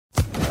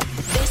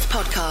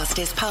podcast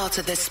is part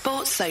of the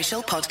Sports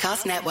Social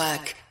Podcast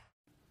Network.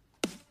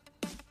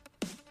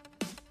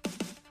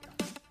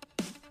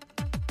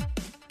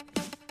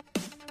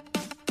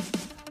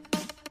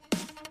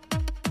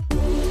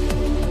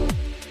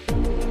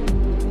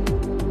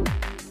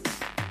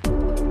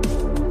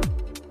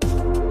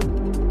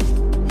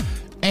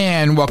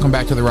 And welcome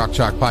back to the Rock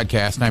Chalk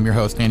Podcast. I'm your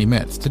host, Andy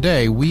Mitz.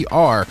 Today, we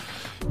are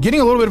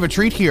getting a little bit of a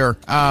treat here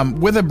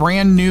with a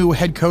brand new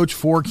head coach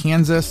for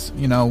Kansas.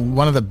 You know,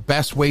 one of the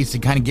best ways to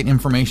kind of get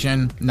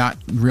information, not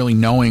really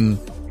knowing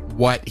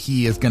what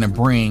he is going to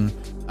bring,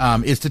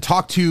 is to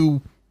talk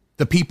to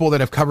the people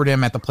that have covered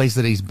him at the place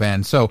that he's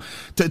been. So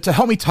to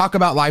help me talk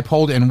about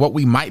Leipold and what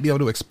we might be able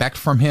to expect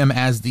from him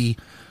as the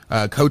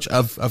coach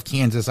of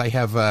Kansas, I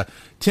have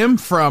Tim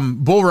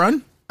from Bull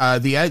Run,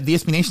 the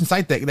SB Nation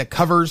site that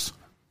covers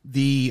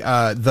the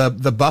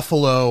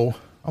Buffalo.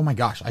 Oh my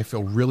gosh, I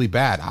feel really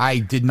bad. I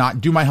did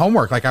not do my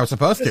homework like I was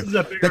supposed to.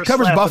 That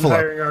covers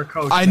Buffalo.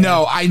 Coach, I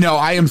know.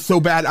 I am so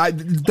bad.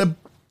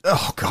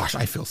 Oh gosh,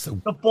 I feel so.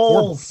 The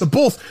Bulls. The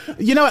Bulls.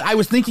 You know what? I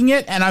was thinking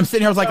it, and I'm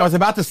sitting here. I was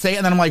about to say it,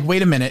 and then I'm like,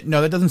 wait a minute.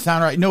 No, that doesn't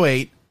sound right. No,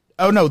 wait.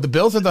 Oh no, the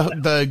Bills are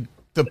the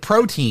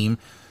pro team.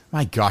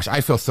 My gosh, I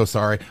feel so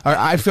sorry.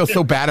 I feel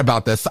so bad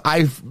about this.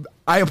 I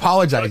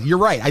apologize. You're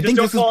right. I think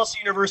this is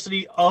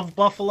University of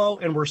Buffalo,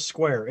 and we're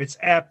square. It's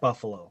at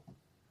Buffalo.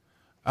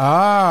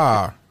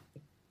 Ah.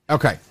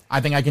 Okay,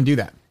 I think I can do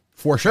that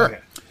for sure.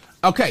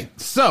 Okay,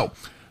 so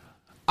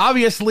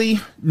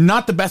obviously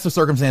not the best of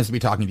circumstances to be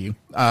talking to you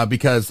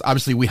because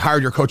obviously we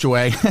hired your coach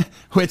away,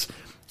 which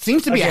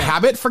seems to be a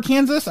habit for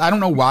Kansas. I don't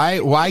know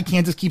why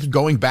Kansas keeps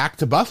going back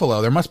to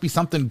Buffalo. There must be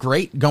something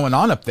great going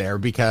on up there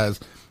because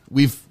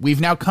we've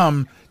now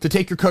come to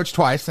take your coach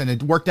twice, and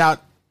it worked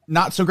out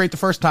not so great the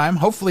first time.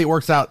 Hopefully it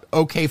works out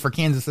okay for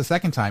Kansas the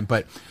second time,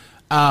 but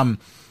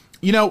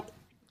you know,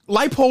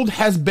 Leipold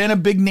has been a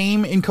big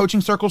name in coaching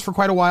circles for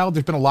quite a while.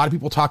 There's been a lot of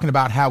people talking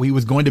about how he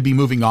was going to be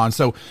moving on.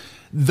 So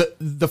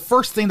the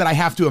first thing that I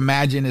have to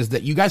imagine is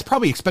that you guys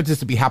probably expect this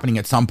to be happening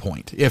at some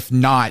point, if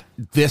not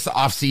this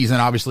offseason,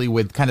 obviously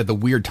with kind of the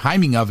weird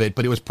timing of it,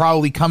 but it was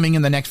probably coming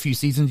in the next few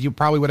seasons, you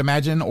probably would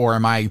imagine, or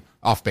am I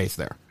off base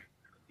there?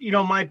 You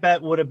know, my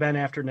bet would have been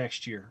after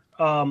next year.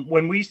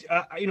 When we,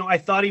 I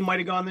thought he might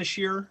have gone this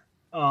year.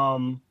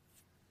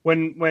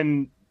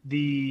 When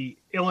the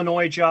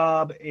Illinois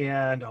job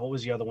and what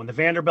was the other one? The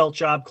Vanderbilt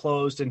job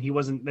closed and he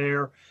wasn't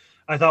there.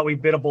 I thought we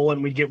bit a bullet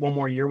and we'd get one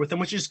more year with him,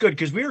 which is good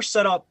because we were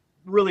set up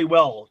really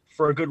well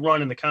for a good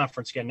run in the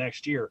conference again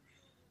next year.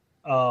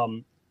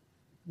 One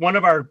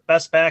of our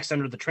best backs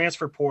entered the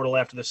transfer portal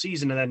after the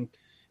season and then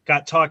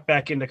got talked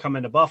back into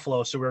coming to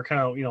Buffalo. So we were kind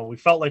of, we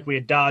felt like we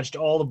had dodged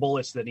all the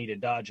bullets that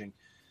needed dodging.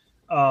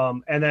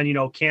 And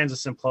then,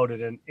 Kansas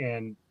imploded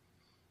and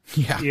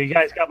yeah, you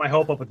guys got my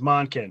hope up with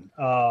Monken.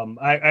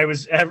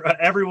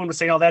 Everyone was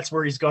saying, "Oh, that's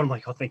where he's going." I'm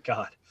like, "Oh, thank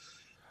God."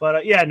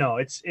 But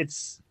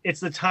it's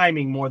the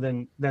timing more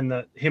than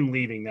him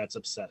leaving that's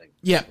upsetting.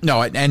 Yeah,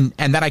 no, and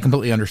that I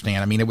completely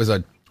understand. I mean, it was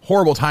a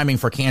horrible timing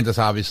for Kansas,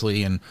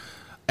 obviously, and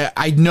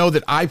I know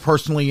that I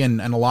personally and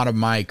a lot of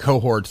my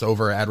cohorts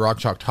over at Rock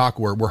Chalk Talk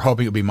were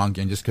hoping it would be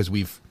Monken just because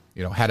we've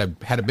had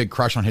a big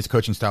crush on his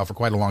coaching style for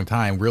quite a long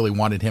time. Really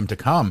wanted him to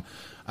come.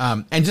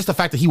 And just the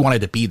fact that he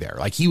wanted to be there,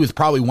 like he was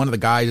probably one of the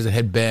guys that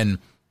had been,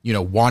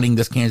 wanting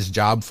this Kansas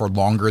job for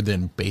longer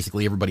than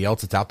basically everybody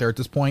else that's out there at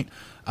this point.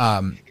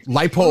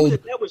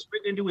 Leipold, that was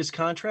written into his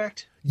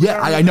contract. Yeah,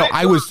 I know.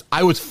 I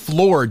was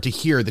floored to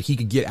hear that he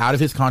could get out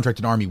of his contract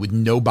in Army with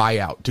no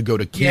buyout to go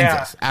to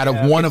Kansas out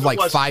of one of like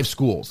 5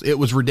 schools. It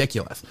was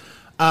ridiculous.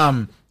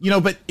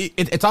 But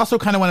it's also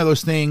kind of one of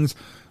those things.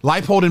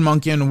 Leipold and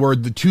Monken were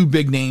the 2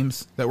 big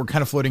names that were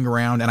kind of floating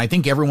around, and I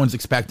think everyone's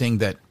expecting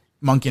that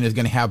Monken is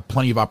going to have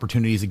plenty of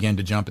opportunities again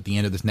to jump at the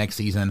end of this next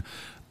season.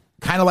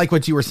 Kind of like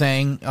what you were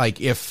saying,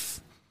 like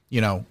if,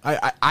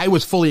 I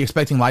was fully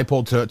expecting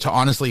Leipold to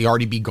honestly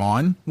already be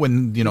gone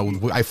when,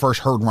 I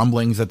first heard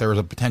rumblings that there was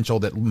a potential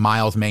that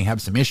Miles may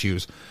have some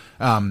issues.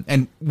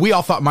 And we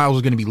all thought Miles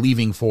was going to be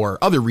leaving for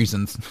other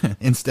reasons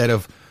instead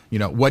of,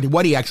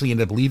 what he actually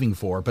ended up leaving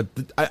for. But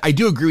I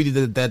do agree with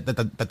you that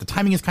the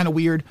timing is kind of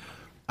weird.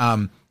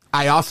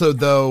 I also,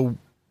 though,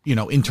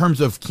 in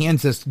terms of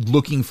Kansas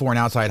looking for an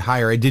outside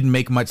hire, it didn't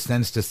make much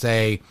sense to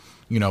say,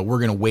 we're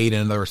going to wait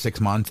another 6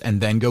 months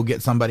and then go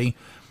get somebody.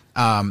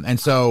 And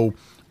so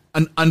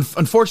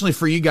unfortunately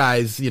for you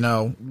guys,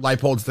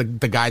 Leipold's the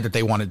guy that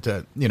they wanted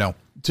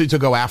to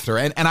go after.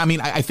 And I mean,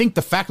 I think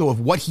the fact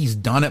of what he's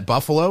done at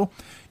Buffalo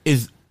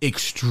is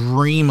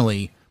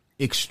extremely,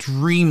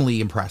 extremely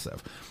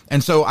impressive.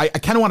 And so I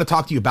kind of want to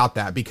talk to you about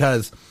that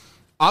because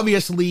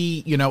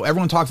obviously,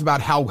 everyone talks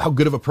about how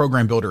good of a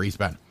program builder he's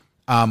been.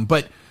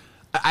 But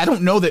I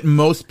don't know that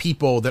most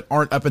people that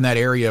aren't up in that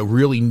area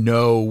really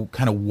know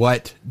kind of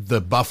what the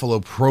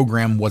Buffalo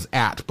program was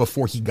at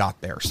before he got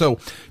there. So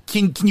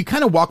can you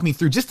kind of walk me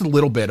through just a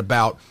little bit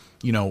about,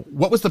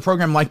 what was the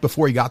program like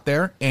before he got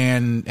there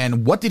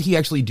and what did he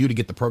actually do to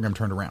get the program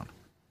turned around?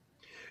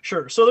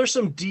 Sure. So there's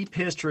some deep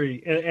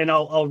history and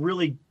I'll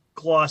really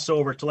gloss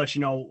over to let you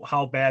know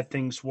how bad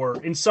things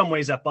were in some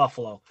ways at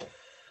Buffalo.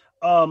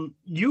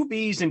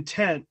 UB's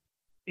intent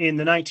in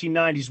the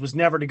 1990s was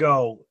never to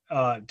go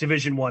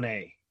Division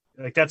 1A.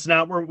 Like that's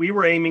not where we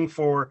were aiming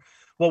for,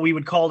 what we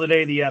would call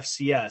today the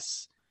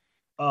FCS.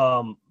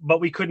 But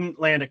we couldn't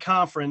land a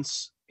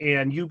conference,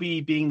 and UB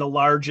being the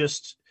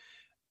largest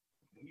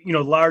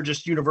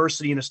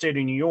university in the state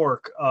of New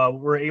York,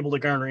 were able to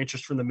garner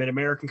interest from the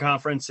Mid-American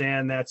Conference,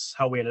 and that's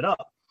how we ended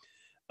up.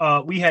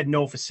 We had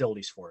no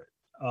facilities for it.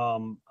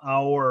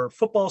 Our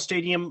football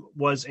stadium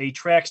was a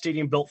track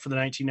stadium built for the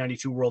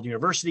 1992 World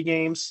University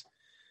Games,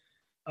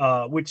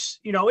 which,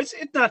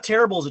 it's not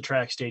terrible as a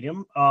track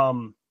stadium,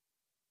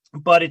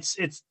 but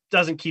it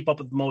doesn't keep up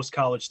with most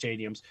college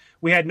stadiums.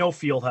 We had no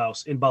field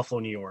house in Buffalo,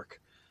 New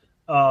York.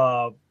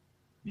 The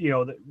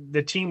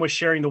team was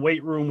sharing the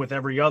weight room with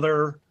every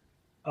other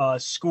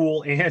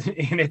school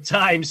and at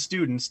times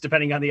students,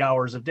 depending on the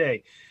hours of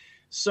day.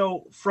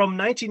 So from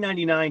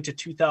 1999 to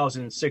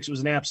 2006, it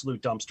was an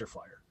absolute dumpster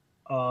fire.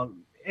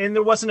 And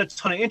there wasn't a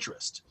ton of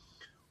interest.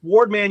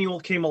 Ward Manuel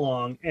came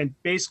along and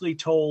basically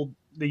told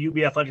the UB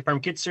athletic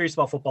department, get serious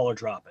about football or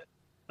drop it.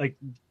 Like,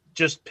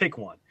 just pick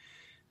one.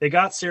 They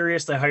got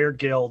serious. They hired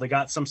Gil. They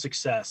got some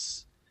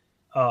success.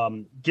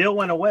 Gil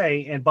went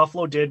away, and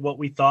Buffalo did what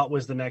we thought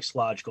was the next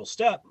logical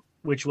step,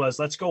 which was,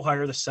 let's go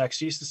hire the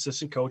sexiest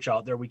assistant coach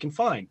out there we can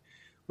find,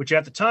 which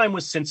at the time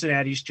was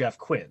Cincinnati's Jeff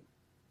Quinn.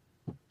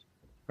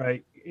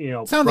 Right?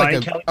 Sounds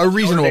like a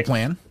reasonable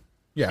plan.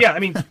 Yeah. I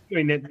mean,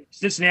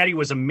 Cincinnati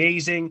was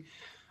amazing.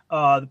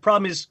 The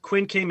problem is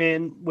Quinn came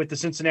in with the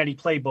Cincinnati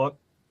playbook,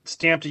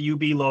 stamped a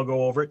UB logo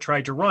over it,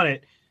 tried to run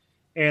it.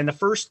 And the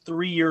first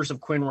 3 years of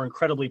Quinn were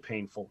incredibly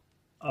painful.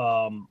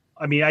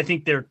 I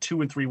think they're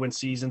 2 and 3 win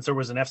seasons. There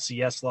was an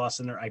FCS loss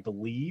in there, I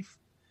believe.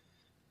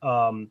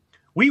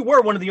 We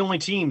were one of the only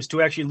teams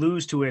to actually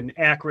lose to an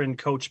Akron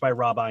coached by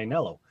Rob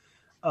Ianello.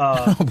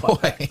 Oh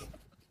boy.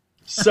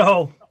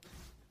 So,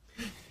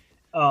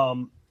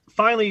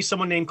 finally,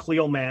 someone named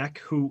Khalil Mack,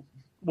 who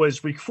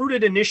was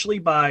recruited initially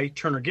by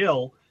Turner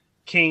Gill,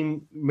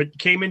 came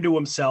into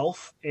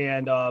himself,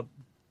 and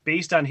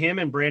based on him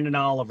and Brandon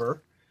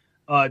Oliver,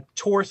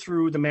 tore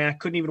through the MAC,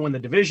 couldn't even win the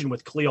division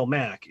with Khalil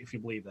Mack, if you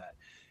believe that.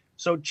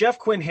 So Jeff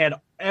Quinn had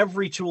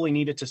every tool he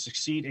needed to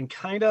succeed, and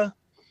kind of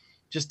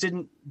just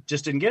didn't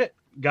get it.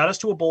 Got us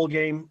to a bowl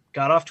game,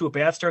 got off to a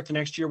bad start the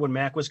next year when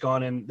Mack was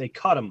gone, and they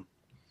cut him.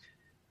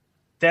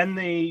 Then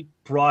they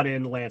brought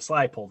in Lance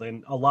Leipold,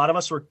 and a lot of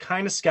us were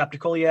kind of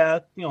skeptical.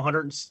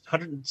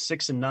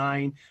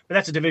 106-9, but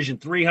that's a Division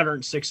III,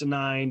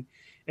 106-9.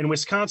 And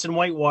Wisconsin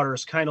Whitewater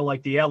is kind of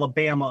like the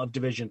Alabama of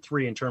Division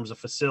III in terms of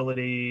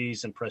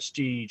facilities and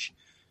prestige.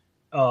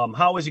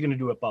 How is he going to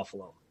do at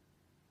Buffalo?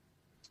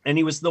 And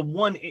he was the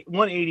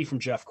 180 from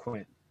Jeff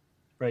Quinn,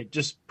 right?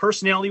 Just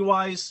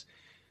personality-wise,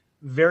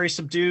 very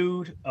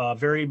subdued,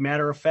 very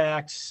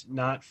matter-of-fact,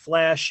 not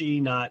flashy,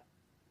 not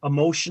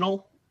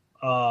emotional.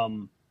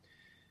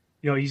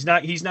 He's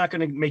not going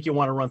to make you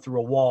want to run through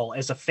a wall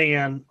as a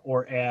fan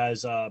or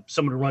as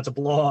someone who runs a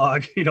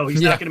blog.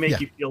 He's not going to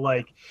make you feel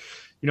like,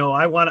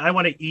 I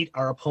want to eat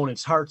our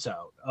opponent's hearts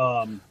out.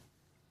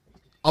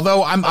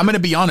 Although I'm going to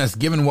be honest,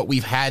 given what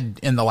we've had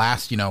in the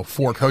last,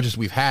 4 coaches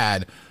we've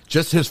had,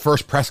 just his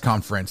first press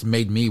conference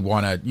made me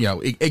want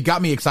to, it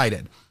got me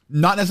excited.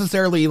 Not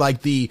necessarily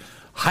like the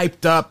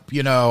hyped up,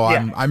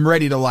 I'm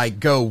ready to like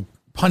go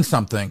punch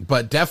something,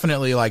 but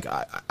definitely like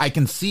I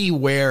can see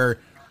where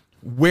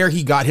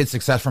he got his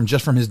success from,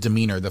 just from his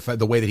demeanor,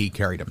 the way that he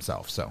carried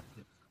himself. So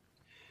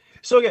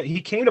yeah, he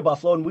came to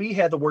Buffalo, and we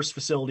had the worst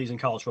facilities in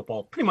college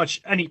football. Pretty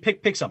much, and he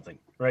pick something,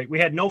 right? We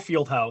had no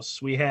field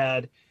house. We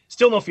had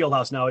still no field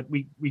house. Now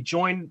we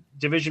joined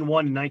Division I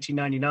in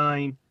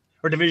 1999,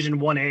 or Division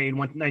 1A in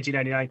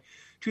 1999.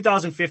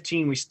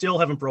 2015, we still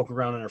haven't broken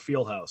ground on our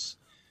field house.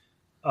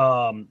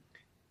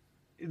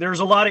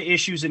 There's a lot of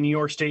issues in New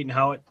York State and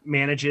how it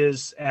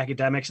manages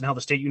academics and how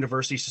the state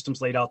university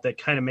system's laid out that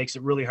kind of makes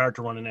it really hard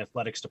to run an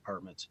athletics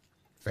department.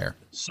 Fair.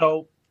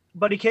 So,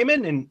 but he came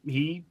in and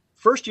he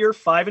first year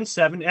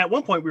 5-7. At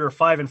one point we were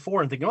 5-4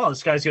 and thinking, oh,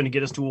 this guy's going to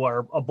get us to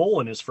a bowl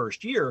in his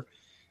first year,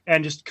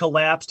 and just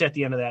collapsed at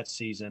the end of that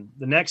season.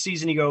 The next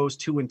season he goes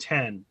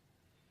 2-10,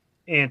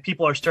 and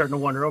people are starting to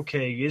wonder,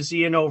 okay, is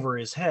he in over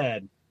his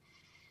head?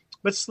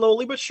 But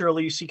slowly but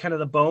surely you see kind of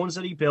the bones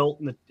that he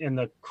built and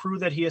the crew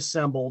that he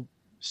assembled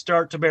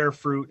start to bear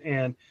fruit,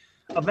 and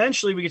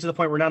eventually we get to the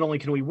point where not only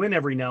can we win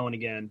every now and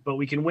again, but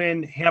we can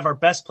win, have our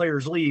best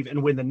players leave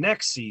and win the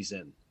next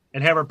season,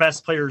 and have our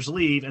best players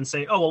leave and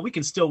say, oh, well, we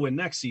can still win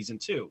next season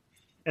too.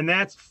 And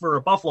that's, for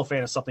a Buffalo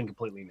fan, is something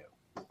completely new.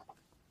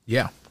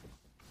 Yeah.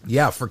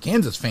 For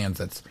Kansas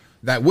fans,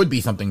 that would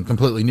be something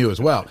completely new as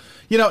well.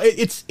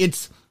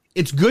 It's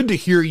good to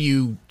hear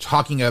you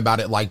talking about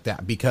it like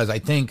that, because I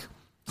think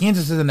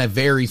Kansas is in a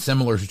very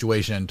similar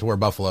situation to where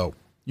Buffalo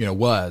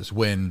was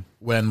when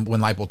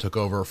Leipold took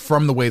over,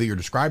 from the way that you're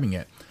describing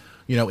it,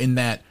 in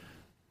that,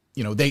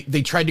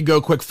 they tried to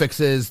go quick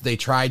fixes. They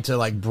tried to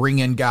like bring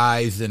in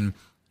guys and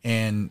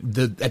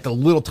at the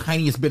little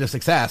tiniest bit of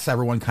success,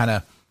 everyone kind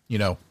of,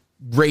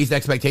 raised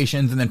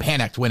expectations and then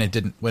panicked when it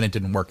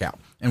didn't work out.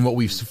 And what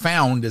we've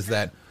found is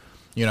that,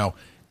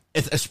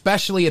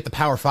 especially at the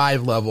Power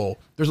 5 level,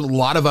 there's a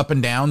lot of up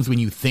and downs when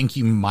you think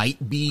you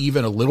might be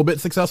even a little bit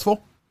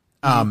successful.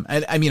 And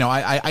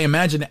I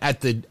imagine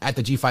at the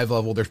G5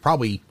 level, there's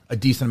probably a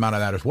decent amount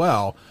of that as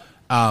well.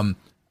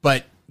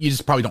 But you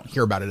just probably don't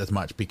hear about it as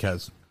much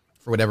because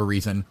for whatever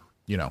reason,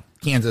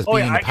 Kansas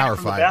being in the Power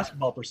 5. From a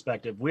basketball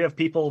perspective, we have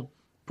people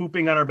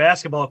pooping on our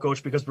basketball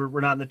coach because we're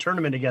not in the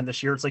tournament again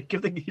this year. It's like,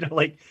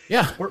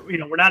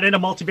 we're not in a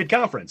multi-bid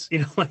conference,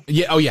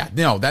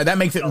 that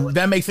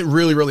makes it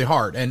really, really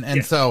hard.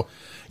 So,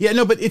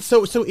 but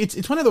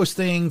it's one of those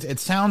things. It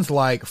sounds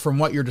like from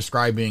what you're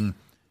describing,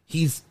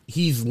 he's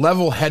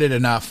level-headed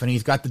enough and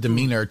he's got the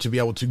demeanor to be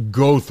able to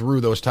go through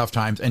those tough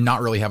times and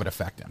not really have it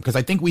affect him. Because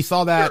I think we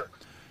saw that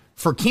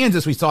for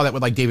Kansas. We saw that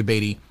with like David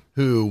Beatty,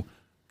 who,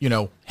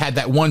 had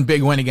that one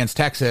big win against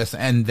Texas,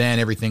 and then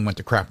everything went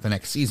to crap the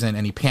next season,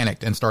 and he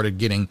panicked and started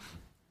getting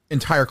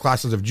entire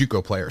classes of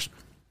JUCO players.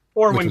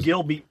 Or when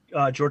Gill beat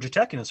Georgia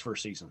Tech in his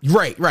first season.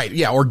 Right,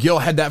 yeah. Or Gill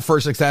had that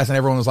first success, and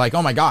everyone was like,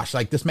 oh my gosh,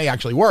 like this may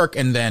actually work,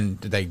 and then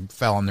they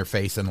fell on their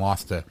face and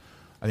lost to,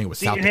 I think it was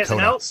South Dakota. As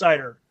an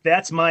outsider,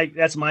 that's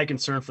my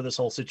concern for this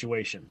whole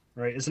situation,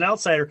 right? As an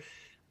outsider,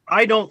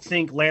 I don't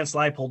think Lance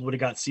Leipold would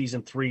have got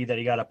season 3 that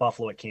he got at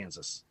Buffalo at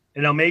Kansas.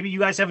 Maybe you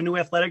guys have a new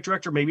athletic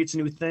director, maybe it's a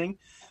new thing.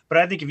 But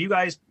I think if you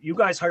guys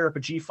hire up a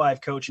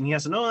G5 coach and he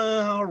has an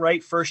all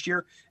right first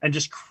year and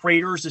just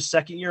craters his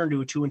second year and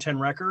do a 2-10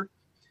 record,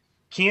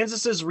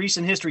 Kansas's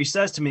recent history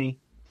says to me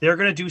they're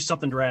going to do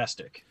something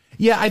drastic.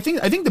 Yeah, I think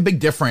the big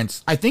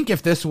difference. I think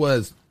if this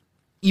was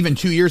even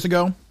 2 years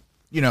ago,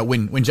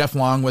 when Jeff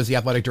Long was the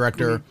athletic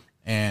director,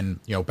 and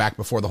back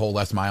before the whole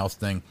Les Miles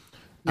thing,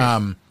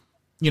 I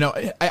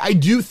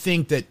do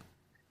think that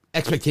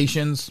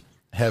expectations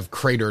have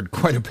cratered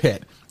quite a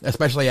bit,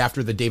 especially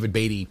after the David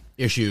Beatty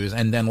issues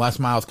and then Les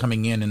Miles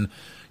coming in,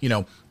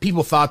 and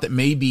people thought that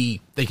maybe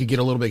they could get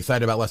a little bit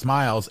excited about Les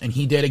Miles, and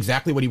he did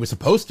exactly what he was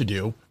supposed to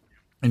do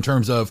in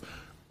terms of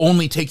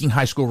only taking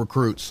high school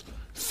recruits,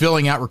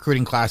 filling out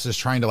recruiting classes,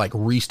 trying to like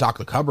restock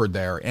the cupboard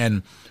there.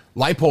 And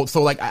Leipold,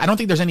 so like I don't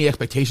think there's any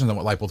expectations on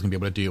what Leipold's gonna be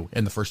able to do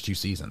in the first 2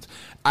 seasons.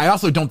 I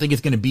also don't think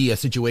it's going to be a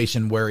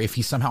situation where if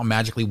he somehow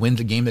magically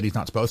wins a game that he's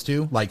not supposed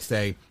to, like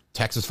say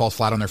Texas falls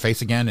flat on their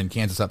face again and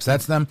Kansas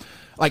upsets them.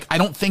 Like, I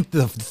think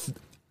the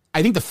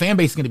fan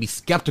base is going to be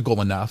skeptical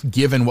enough,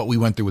 given what we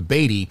went through with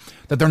Beatty,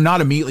 that they're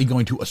not immediately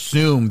going to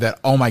assume that,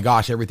 oh my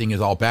gosh, everything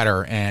is all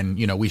better and,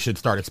 we should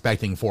start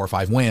expecting 4 or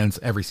 5 wins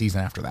every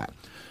season after that.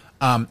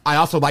 I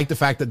also like the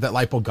fact that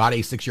Leipold got a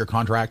 6-year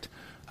contract.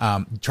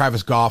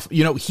 Travis Goff,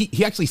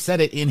 he actually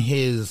said it in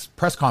his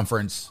press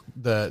conference,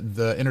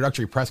 the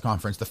introductory press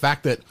conference, the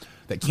fact that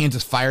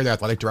Kansas fired their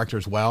athletic director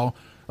as well.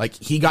 Like,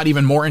 he got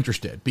even more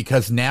interested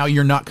because now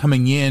you're not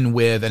coming in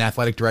with an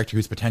athletic director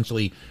who's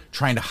potentially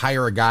trying to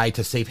hire a guy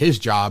to save his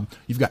job.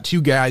 You've got 2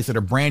 guys that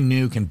are brand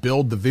new, can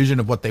build the vision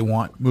of what they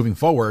want moving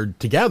forward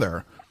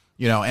together,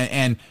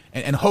 and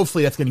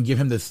hopefully that's going to give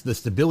him the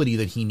stability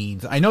that he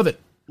needs. I know that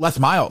Les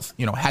Miles,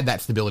 had that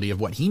stability of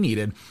what he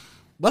needed.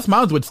 Les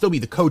Miles would still be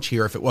the coach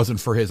here if it wasn't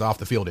for his off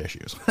the field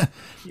issues.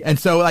 And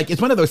so like,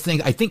 it's one of those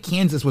things. I think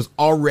Kansas was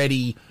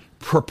already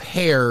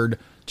prepared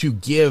to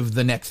give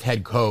the next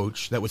head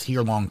coach that was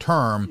here long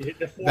term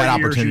that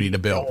opportunity to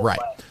build. Right.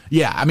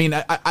 Yeah. I mean,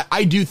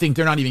 I do think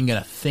they're not even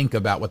going to think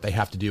about what they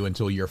have to do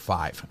until year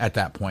 5 at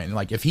that point. And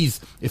like, if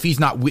he's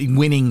not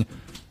winning,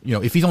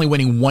 if he's only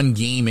winning 1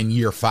 game in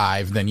year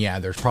 5, then yeah,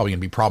 there's probably gonna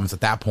be problems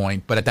at that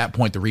point. But at that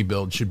point, the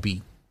rebuild should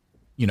be,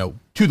 to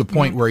the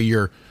point where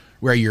you're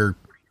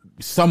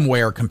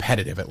somewhere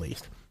competitive at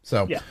least.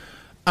 So, yeah.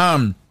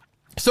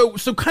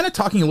 So kind of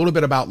talking a little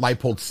bit about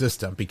Leipold's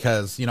system,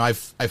 because,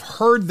 I've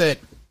heard that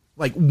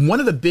like one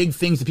of the big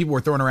things that people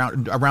were throwing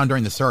around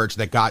during the search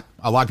that got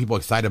a lot of people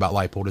excited about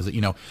Leipold is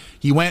that,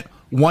 he went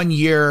 1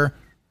 year,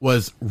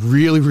 was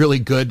really, really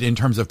good in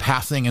terms of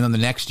passing. And then the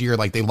next year,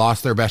 like they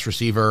lost their best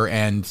receiver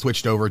and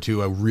switched over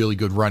to a really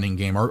good running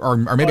game, or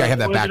maybe I have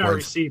that backwards.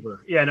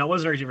 Receiver. Yeah, no, it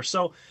wasn't a receiver.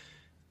 So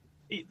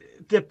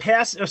the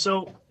pass,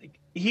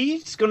 you're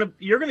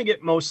going to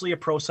get mostly a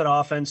pro set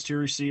offense to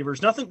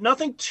receivers.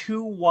 Nothing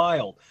too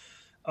wild.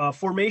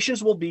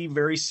 Formations will be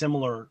very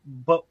similar,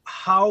 but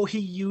how he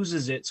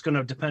uses it's going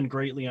to depend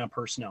greatly on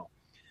personnel.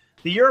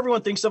 The year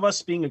everyone thinks of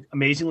us being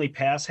amazingly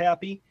pass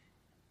happy,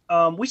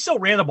 we still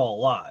ran the ball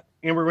a lot,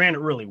 and we ran it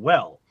really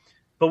well.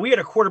 But we had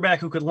a quarterback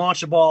who could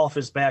launch a ball off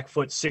his back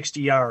foot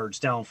 60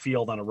 yards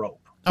downfield on a rope.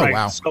 Oh, right?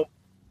 Wow. So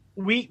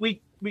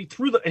we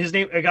threw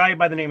a guy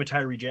by the name of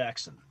Tyree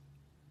Jackson.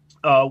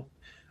 So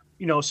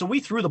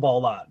we threw the ball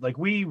a lot. Like,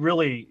 we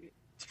really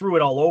threw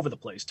it all over the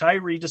place.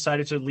 Tyree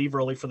decided to leave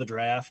early for the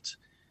draft.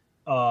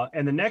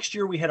 And the next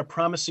year we had a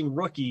promising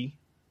rookie.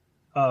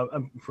 I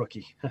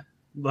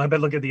better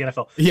look at the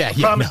NFL.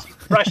 Promising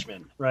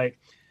freshman, right?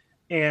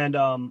 And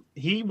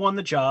he won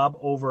the job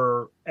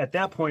over, at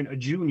that point, a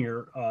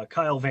junior,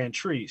 Kyle Van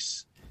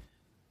Treese.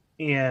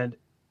 And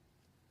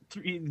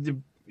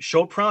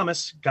showed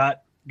promise,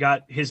 got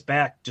his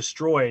back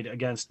destroyed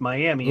against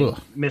Miami,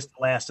 and missed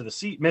the rest of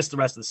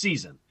the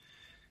season.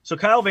 So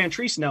Kyle Van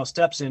Treese now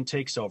steps in,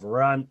 takes over.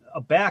 We're on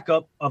a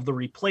backup of the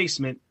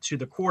replacement to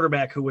the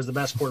quarterback who was the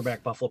best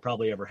quarterback Buffalo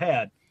probably ever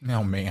had.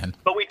 Oh, man.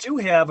 But we do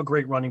have a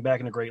great running back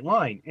and a great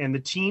line. And the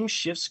team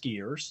shifts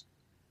gears.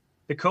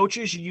 The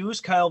coaches use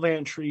Kyle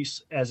Van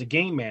Treese as a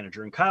game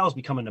manager, and Kyle's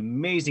become an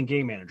amazing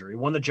game manager. He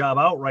won the job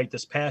outright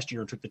this past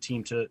year and took the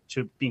team to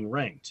being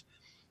ranked.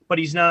 But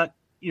he's not,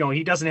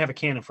 he doesn't have a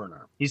cannon for an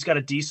arm. He's got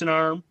a decent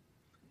arm.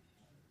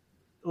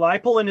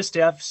 Leipold and his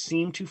staff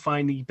seem to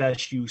find the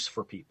best use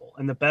for people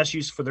and the best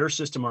use for their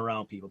system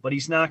around people. But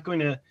he's not going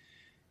to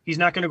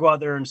go out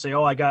there and say,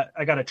 "Oh, I got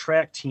a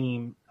track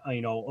team,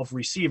 of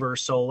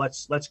receivers, so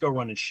let's go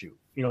run and shoot."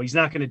 He's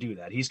not going to do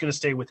that. He's going to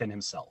stay within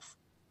himself.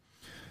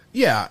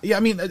 Yeah.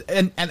 I mean,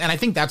 and I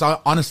think that's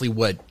honestly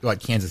what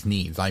Kansas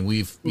needs. I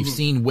mean, we've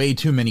seen way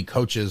too many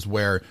coaches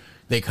where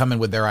they come in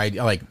with their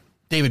idea, like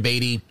David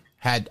Beatty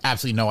had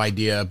absolutely no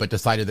idea, but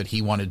decided that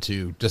he wanted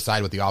to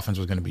decide what the offense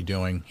was going to be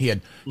doing. I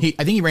think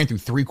he ran through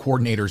 3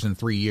 coordinators in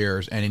 3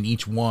 years, and in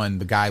each one,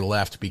 the guy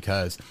left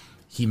because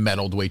he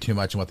meddled way too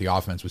much in what the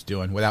offense was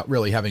doing without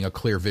really having a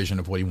clear vision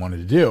of what he wanted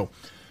to do.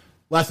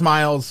 Les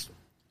Miles,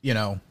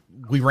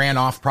 we ran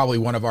off probably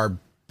one of our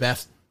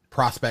best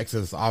prospects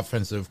as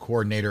offensive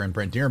coordinator in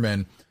Brent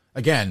Dearman.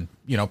 Again,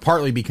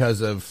 partly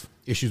because of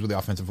issues with the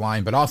offensive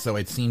line, but also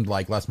it seemed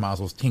like Les Miles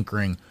was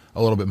tinkering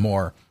a little bit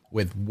more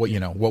with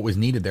what was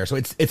needed there. So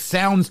it's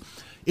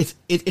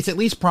at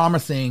least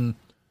promising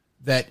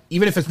that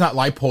even if it's not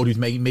Leipold who's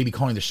maybe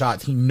calling the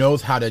shots, he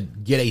knows how to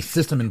get a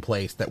system in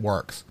place that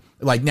works.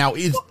 Like now,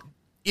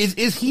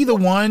 is he the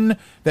one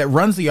that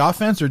runs the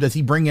offense, or does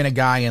he bring in a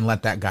guy and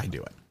let that guy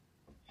do it?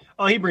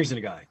 Oh, he brings in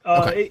a guy.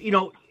 Okay.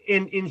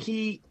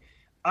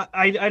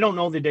 I don't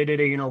know the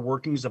day-to-day inner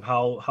workings of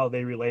how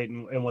they relate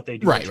and what they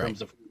do in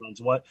terms of who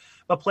runs what,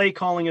 but play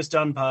calling is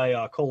done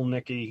by Cole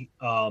Nicky.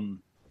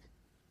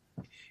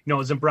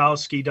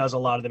 Zembrowski does a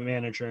lot of the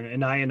manager,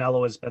 and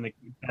Ianello has been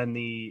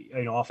the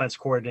offense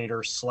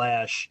coordinator /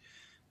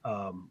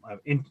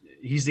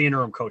 he's the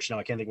interim coach now.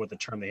 I can't think what the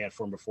term they had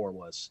for him before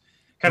was.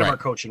 Kind of our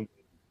coaching.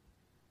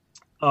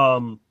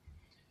 Leipold's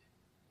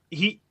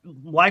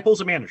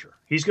a manager.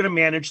 He's going to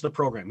manage the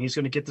program. He's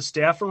going to get the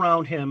staff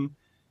around him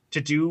to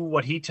do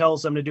what he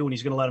tells them to do, and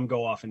he's going to let them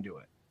go off and do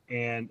it.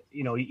 And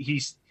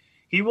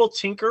he will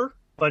tinker,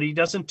 but he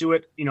doesn't do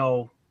it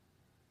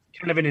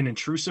kind of in an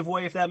intrusive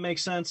way, if that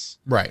makes sense.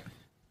 Right.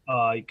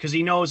 Because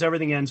he knows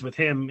everything ends with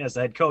him as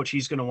the head coach.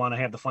 He's going to want to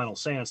have the final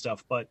say on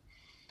stuff. But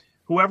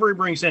whoever he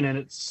brings in, and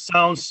it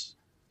sounds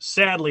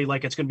sadly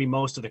like it's going to be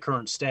most of the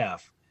current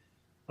staff,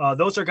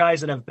 those are guys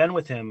that have been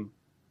with him,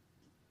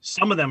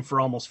 some of them for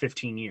almost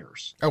 15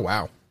 years. Oh,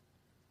 wow.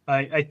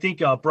 I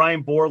think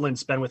Brian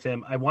Borland's been with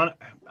him. I want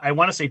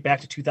to say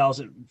back to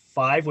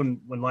 2005 when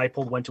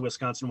Leipold went to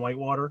Wisconsin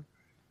Whitewater.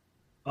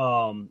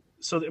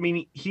 So, I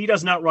mean, he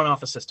does not run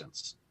off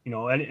assistants.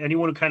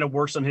 Anyone who kind of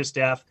works on his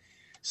staff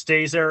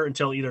stays there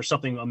until either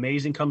something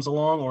amazing comes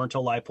along or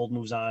until Leipold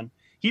moves on.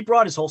 He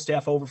brought his whole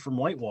staff over from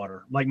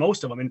Whitewater, like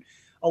most of them. And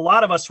a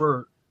lot of us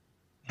were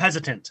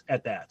hesitant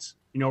at that.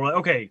 We're like,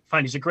 okay,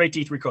 fine, he's a great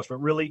D3 coach, but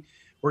really,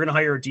 we're going to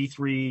hire a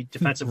D3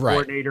 defensive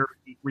coordinator,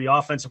 D3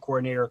 offensive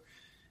coordinator.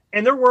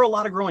 And there were a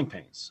lot of growing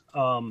pains.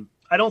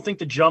 I don't think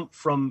the jump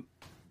from,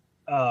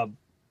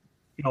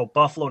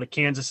 Buffalo to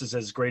Kansas is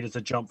as great as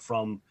the jump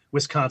from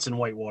Wisconsin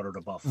Whitewater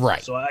to Buffalo.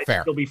 Right. So I think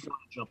it'll be fun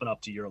jumping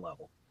up to your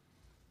level.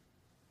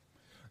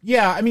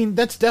 Yeah, I mean,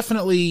 that's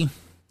definitely.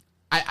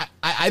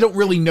 I don't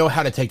really know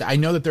how to take that. I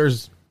know that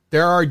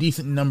there are a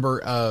decent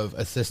number of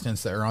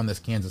assistants that are on this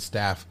Kansas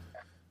staff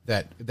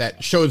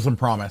that shows some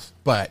promise,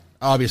 but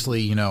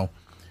obviously,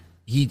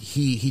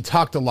 he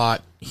talked a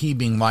lot, he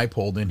being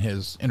Leipold, in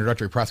his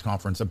introductory press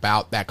conference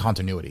about that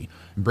continuity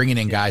and bringing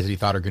in guys that he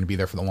thought are going to be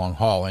there for the long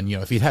haul. And,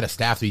 if he's had a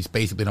staff that he's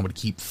basically been able to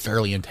keep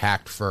fairly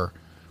intact for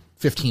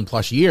 15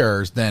 plus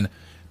years, then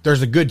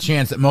there's a good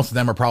chance that most of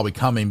them are probably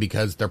coming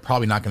because they're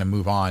probably not going to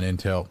move on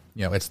until,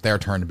 it's their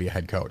turn to be a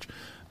head coach.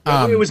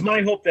 It was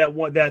my hope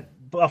that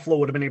Buffalo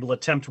would have been able to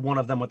attempt one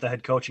of them with the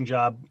head coaching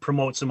job,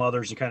 promote some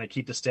others, and kind of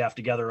keep the staff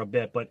together a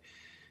bit. But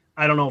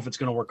I don't know if it's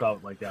going to work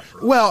out like that for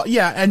us. Well,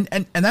 yeah,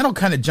 and that'll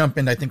kind of jump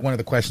into, I think, one of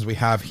the questions we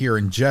have here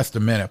in just a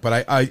minute.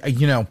 But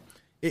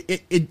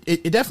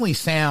it definitely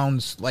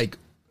sounds like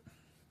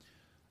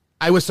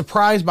I was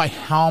surprised by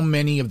how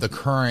many of the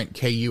current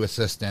KU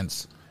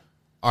assistants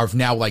are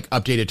now like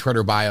updated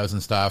Twitter bios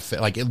and stuff.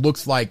 Like, it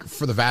looks like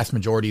for the vast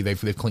majority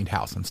they've cleaned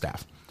house and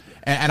staff.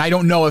 And I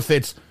don't know if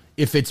it's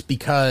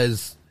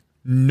because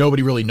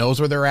nobody really knows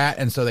where they're at,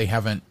 and so they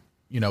haven't,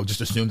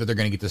 just assumed that they're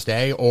going to get to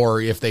stay,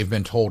 or if they've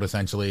been told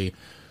essentially,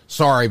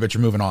 sorry, but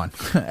you're moving on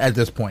at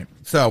this point.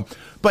 So,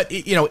 but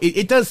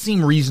it does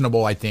seem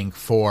reasonable, I think,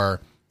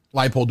 for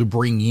Leipold to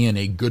bring in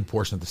a good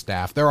portion of the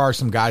staff. There are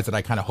some guys that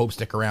I kind of hope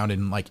stick around,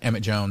 in like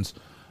Emmett Jones.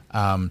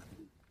 There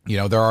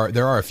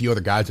are a few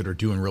other guys that are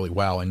doing really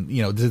well, and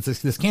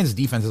this Kansas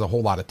defense has a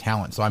whole lot of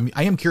talent. So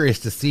I am curious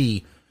to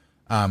see.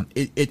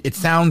 It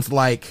sounds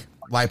like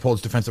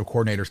Leipold's defensive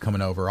coordinator's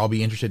coming over. I'll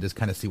be interested to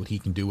kind of see what he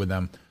can do with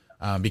them.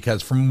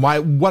 Because from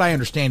what I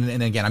understand,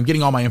 and again, I'm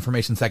getting all my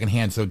information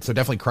secondhand, so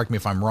definitely correct me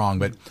if I'm wrong,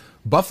 but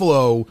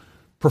Buffalo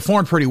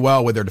performed pretty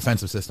well with their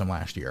defensive system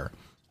last year.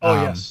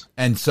 Yes.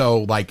 And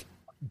so, like,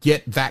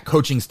 get that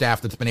coaching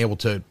staff that's been able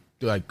to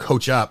like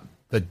coach up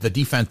the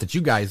defense that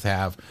you guys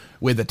have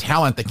with the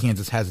talent that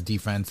Kansas has a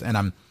defense. And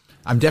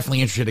I'm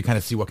definitely interested to kind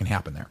of see what can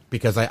happen there,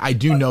 because I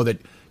do know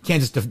that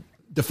Kansas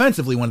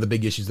defensively, one of the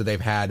big issues that they've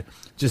had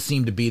just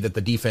seemed to be that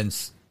the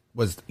defense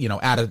was,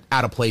 out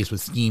of place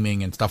with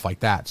scheming and stuff like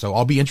that. So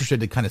I'll be interested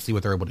to kind of see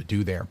what they're able to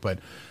do there. But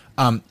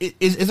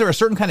is there a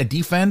certain kind of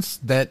defense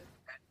that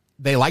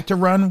they like to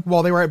run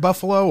while they were at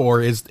Buffalo,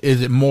 or is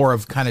it more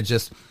of kind of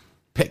just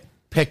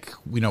pick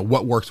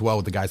what works well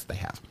with the guys that they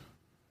have?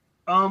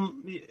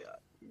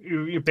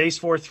 Your base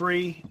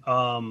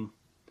 4-3,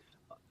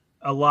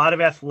 a lot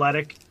of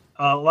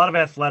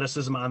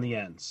athleticism on the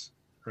ends,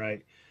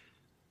 right?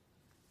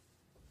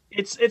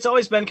 It's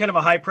always been kind of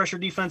a high pressure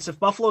defense. If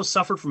Buffalo's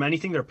suffered from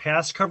anything, their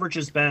pass coverage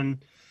has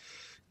been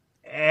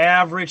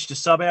average to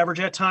sub-average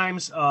at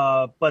times.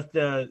 But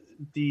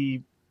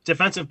the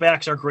defensive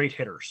backs are great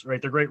hitters,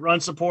 right? They're great run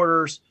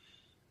supporters.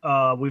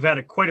 We've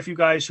had quite a few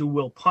guys who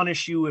will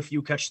punish you if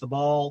you catch the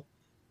ball.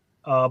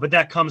 But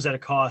that comes at a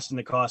cost, and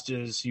the cost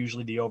is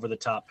usually the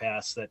over-the-top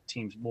pass that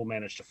teams will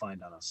manage to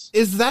find on us.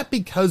 Is that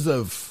because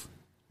of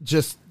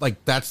just,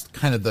 like, that's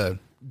kind of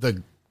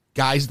the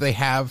guys they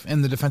have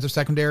in the defensive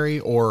secondary,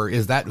 or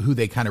is that who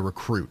they kind of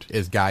recruit,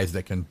 is guys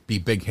that can be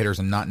big hitters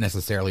and not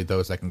necessarily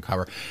those that can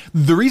cover?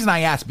 The reason I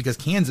ask, because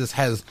Kansas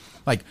has,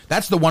 like,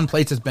 that's the one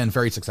place that's been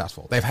very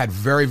successful. They've had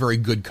very, very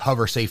good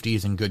cover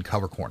safeties and good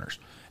cover corners.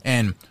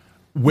 And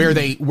where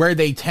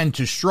they tend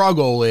to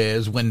struggle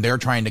is when they're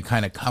trying to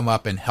kind of come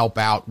up and help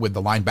out with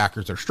the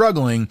linebackers that are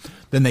struggling,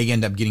 then they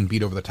end up getting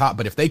beat over the top.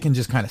 But if they can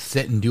just kind of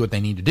sit and do what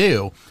they need to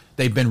do,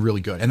 they've been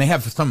really good. And they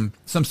have some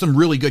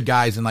really good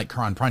guys in, like,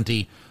 Karan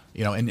Prunty,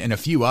 and a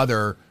few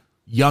other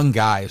young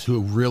guys who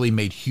really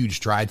made huge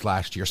strides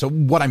last year. So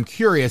what I'm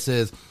curious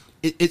is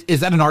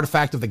that an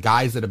artifact of the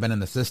guys that have been in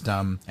the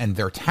system and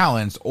their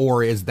talents,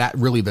 or is that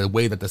really the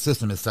way that the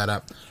system is set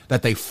up,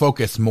 that they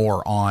focus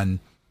more on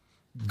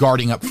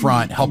guarding up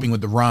front, helping with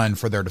the run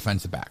for their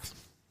defensive backs?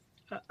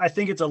 I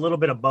think it's a little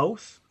bit of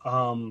both.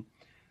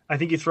 I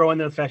think you throw in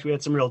the fact we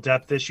had some real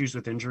depth issues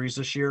with injuries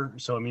this year.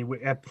 So, I mean,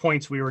 at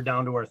points we were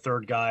down to our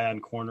third guy on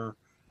corner,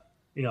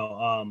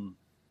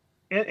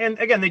 and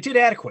again, they did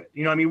adequate.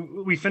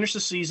 We finished the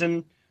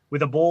season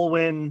with a bowl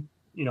win,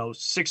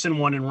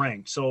 6-1 in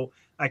ranked. So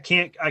I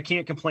can't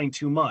complain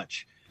too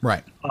much.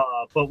 Right.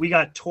 But we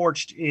got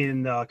torched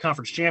in the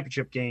conference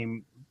championship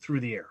game through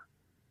the air.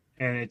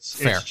 And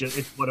it's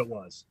what it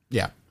was.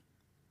 Yeah.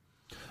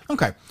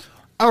 Okay.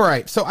 All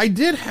right. So I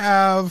did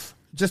have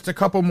just a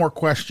couple more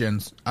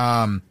questions.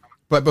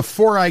 But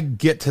before I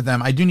get to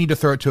them, I do need to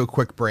throw it to a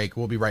quick break.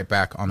 We'll be right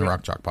back on the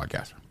Rock Chalk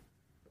Podcast.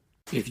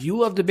 If you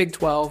love the Big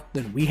 12,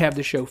 then we have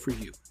the show for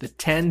you. The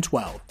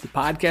 10-12, the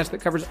podcast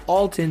that covers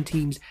all 10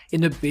 teams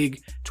in the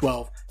Big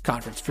 12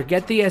 Conference.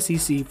 Forget the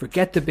SEC,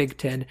 forget the Big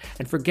 10,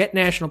 and forget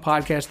national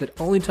podcasts that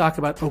only talk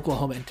about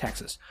Oklahoma and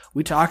Texas.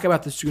 We talk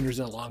about the Sooners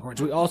and the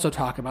Longhorns. We also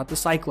talk about the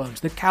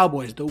Cyclones, the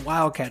Cowboys, the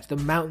Wildcats, the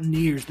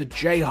Mountaineers, the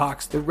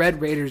Jayhawks, the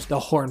Red Raiders, the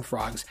Horned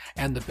Frogs,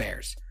 and the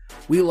Bears.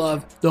 We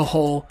love the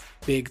whole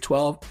Big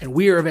 12, and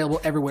we are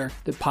available everywhere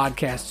that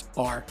podcasts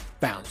are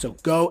found. So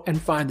go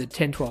and find the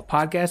 10-12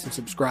 podcast and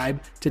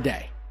subscribe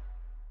today.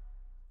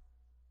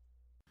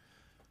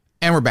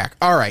 And we're back.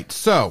 All right.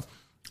 So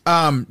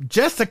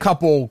just a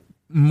couple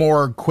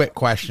more quick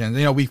questions.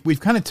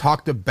 We've kind of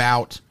talked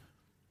about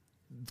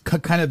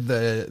kind of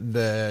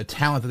the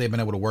talent that they've been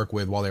able to work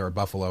with while they were at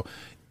Buffalo.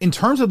 In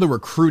terms of the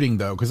recruiting,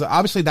 though, because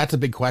obviously that's a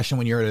big question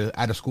when you're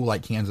at a school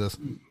like Kansas,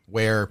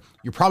 where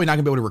you're probably not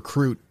going to be able to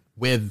recruit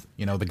with,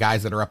 the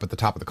guys that are up at the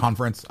top of the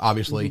conference.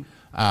 Obviously,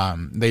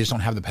 they just don't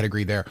have the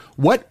pedigree there.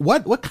 What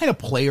kind of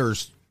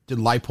players did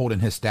Leipold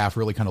and his staff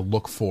really kind of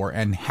look for,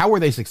 and how were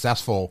they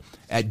successful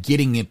at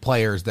getting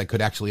players that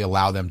could actually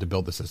allow them to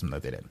build the system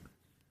that they did?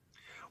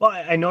 Well,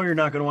 I know you're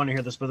not going to want to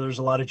hear this, but there's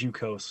a lot of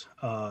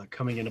JUCOs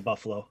coming into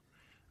Buffalo.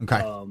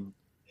 Okay.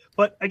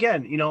 But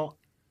again,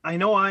 I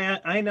know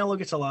INL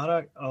gets a lot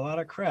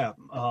of crap,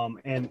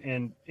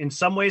 and in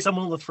some ways I'm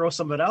willing to throw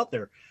some of it out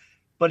there,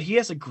 but he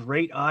has a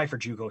great eye for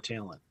JUCO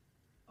talent.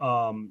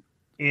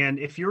 And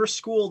if you're a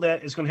school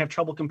that is going to have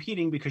trouble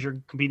competing because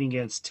you're competing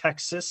against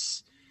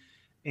Texas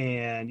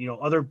and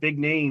other big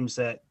names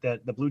that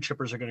the blue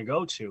chippers are going to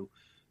go to,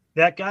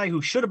 that guy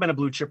who should have been a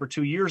blue chipper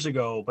 2 years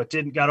ago but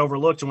got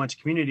overlooked and went to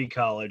community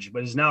college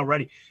but is now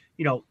ready,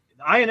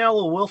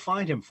 INL will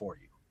find him for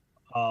you.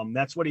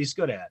 That's what he's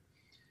good at.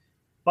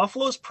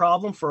 Buffalo's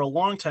problem for a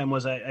long time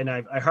was,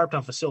 I harped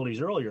on facilities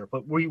earlier,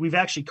 but we've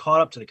actually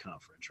caught up to the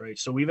conference, right?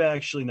 So we've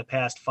actually in the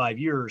past 5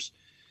 years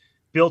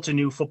built a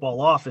new football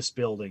office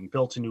building,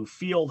 built a new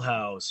field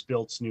house,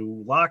 built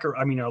new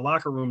our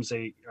locker rooms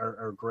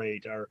are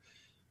great. Our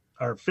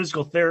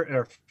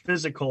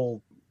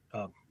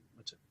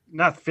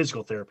not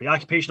physical therapy,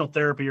 occupational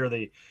therapy, or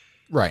the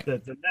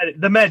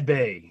med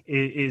bay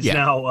is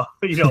now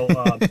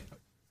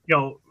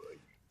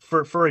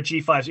for a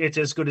G5, it's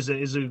as good as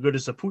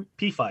the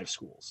P5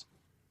 schools.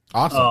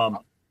 Awesome.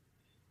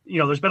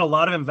 There's been a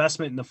lot of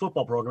investment in the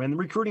football program, and the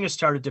recruiting has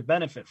started to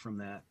benefit from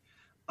that.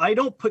 I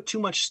don't put too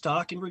much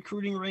stock in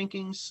recruiting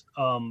rankings,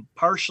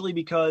 partially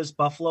because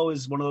Buffalo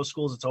is one of those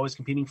schools that's always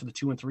competing for the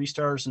 2 and 3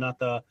 stars, and not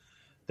the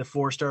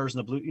 4 stars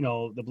and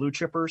the blue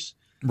chippers.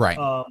 Right.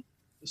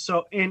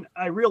 And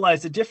I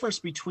realize the difference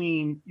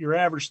between your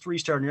average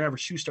 3-star and your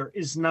average 2-star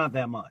is not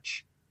that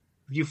much.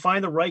 If you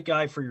find the right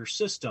guy for your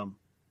system,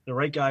 the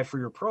right guy for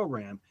your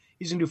program,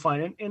 he's going to do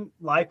fine. And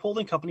Leipold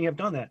and company have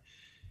done that.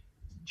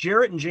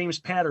 Jarrett and James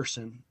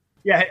Patterson.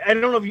 Yeah, I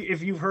don't know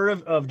if you've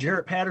heard of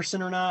Jarrett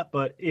Patterson or not,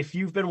 but if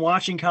you've been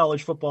watching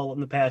college football in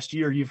the past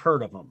year, you've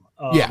heard of him.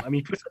 Yeah. I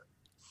mean,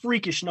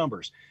 freakish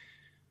numbers.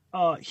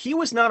 He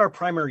was not our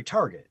primary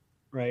target,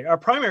 right? Our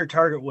primary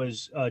target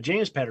was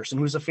James Patterson,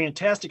 who's a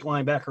fantastic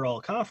linebacker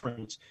all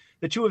conference.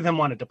 The two of them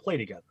wanted to play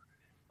together.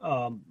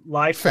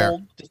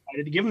 Leipold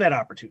decided to give him that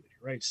opportunity,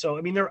 right? So,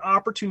 I mean, they're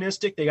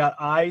opportunistic. They got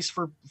eyes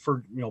for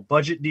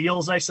budget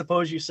deals, I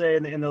suppose you say,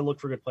 and they'll look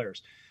for good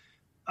players.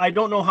 I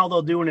don't know how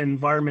they'll do in an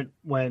environment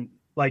when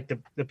like the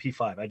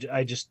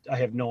P5. I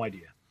have no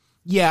idea.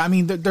 Yeah, I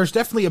mean, there's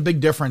definitely a big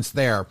difference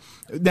there.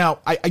 Now,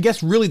 I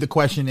guess really the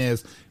question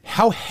is,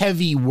 how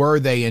heavy were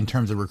they in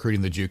terms of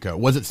recruiting the JUCO?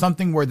 Was it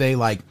something where they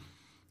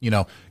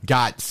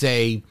got,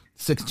 say,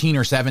 16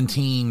 or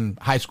 17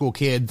 high school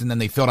kids and then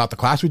they filled out the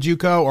class with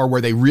JUCO, or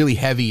were they really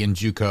heavy in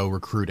JUCO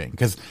recruiting?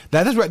 Because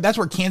that's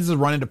where Kansas has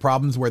run into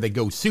problems, where they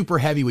go super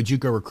heavy with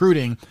JUCO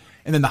recruiting,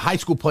 and then the high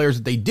school players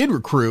that they did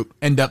recruit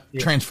end up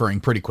transferring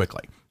pretty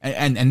quickly.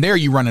 And there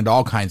you run into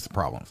all kinds of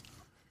problems.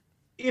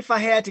 If I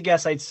had to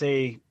guess, I'd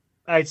say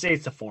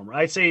it's the former.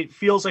 I'd say it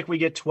feels like we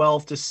get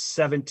 12 to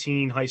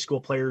 17 high school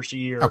players a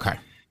year. Okay.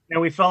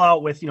 And we fell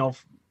out with,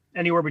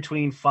 anywhere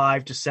between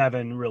 5 to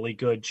 7 really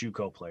good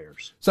JUCO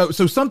players. So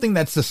something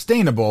that's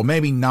sustainable,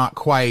 maybe not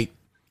quite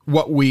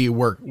what we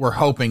were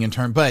hoping in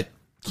terms, but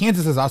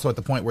Kansas is also at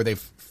the point where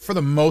they've, for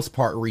the most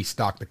part,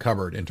 restocked the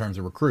cupboard in terms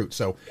of recruits.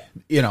 So,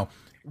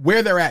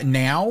 where they're at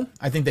now,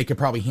 I think they could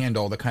probably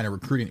handle the kind of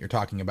recruiting that you're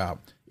talking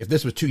about. If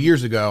this was 2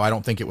 years ago, I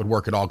don't think it would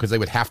work at all, because they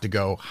would have to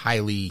go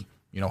highly,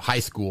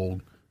 high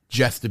school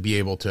just to be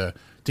able to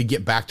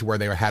get back to where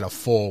they had a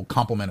full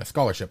complement of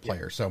scholarship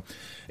players. So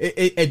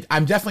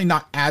I'm definitely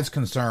not as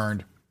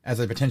concerned as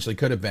I potentially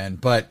could have been.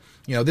 But,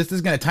 this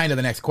is going to tie into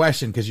the next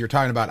question, because you're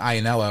talking about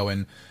Ianello.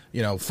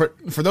 And,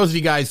 for those of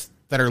you guys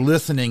that are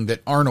listening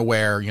that aren't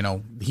aware,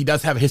 he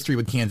does have a history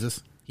with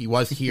Kansas. He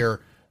was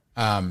here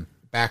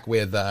back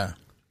with,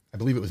 I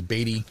believe it was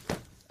Beatty.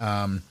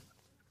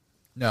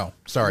 No,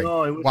 sorry.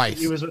 No, Weiss.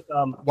 He was with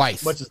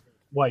Weiss.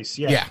 Weiss,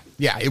 yeah.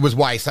 Yeah, it was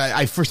Weiss.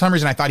 I for some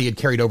reason I thought he had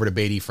carried over to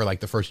Beatty for like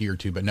the first year or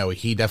two, but no,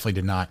 he definitely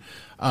did not.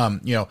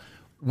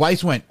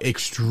 Weiss went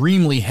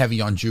extremely heavy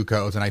on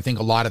JUCOs, and I think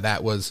a lot of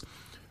that was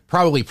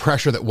probably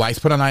pressure that Weiss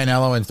put on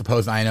Ianello, and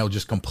opposed to Ianello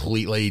just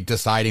completely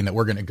deciding that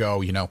we're going to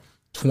go,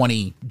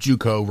 20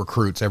 JUCO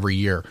recruits every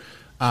year.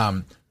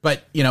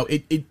 But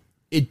it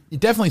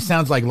definitely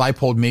sounds like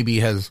Leipold maybe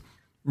has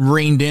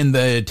reined in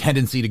the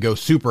tendency to go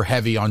super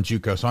heavy on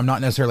JUCO, so I'm not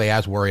necessarily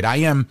as worried. I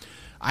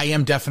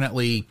am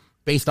definitely,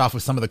 based off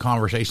of some of the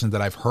conversations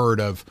that I've heard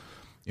of,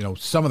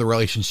 some of the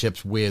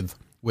relationships with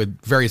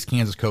various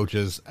Kansas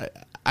coaches,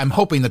 I'm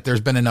hoping that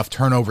there's been enough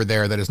turnover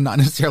there that is not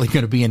necessarily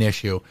going to be an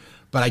issue,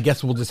 but I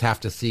guess we'll just have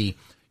to see.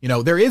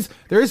 There is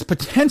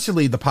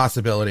potentially the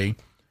possibility,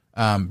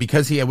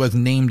 because he was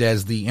named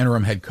as the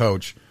interim head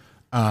coach,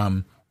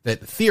 that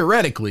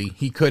theoretically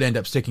he could end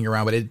up sticking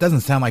around, but it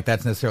doesn't sound like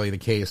that's necessarily the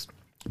case.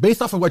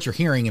 Based off of what you're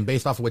hearing and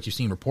based off of what you've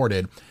seen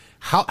reported,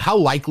 how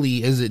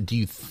likely is it, do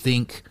you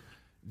think,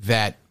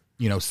 that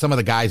some of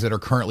the guys that are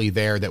currently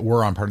there that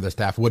were on part of the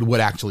staff would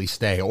actually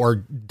stay? Or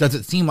does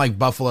it seem like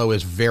Buffalo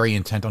is very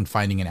intent on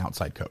finding an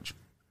outside coach?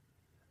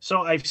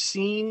 So I've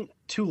seen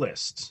 2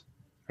 lists,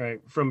 right,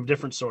 from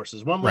different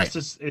sources. One list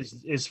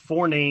is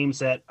 4 names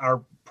that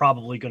are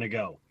probably going to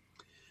go.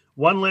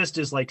 One list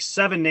is like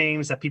 7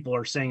 names that people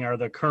are saying are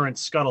the current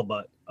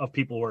scuttlebutt of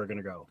people who are going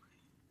to go.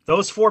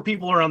 Those 4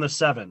 people are on the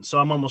 7, so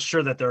I'm almost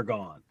sure that they're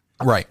gone.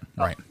 Right.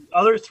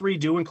 Other 3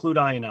 do include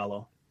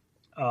Ianello.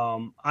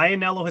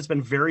 Ianello has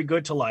been very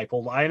good to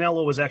Leipold.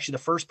 Ianello was actually the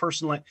first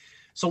person.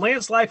 So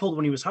Lance Leipold,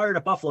 when he was hired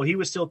at Buffalo, he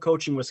was still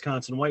coaching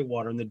Wisconsin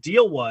Whitewater, and the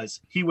deal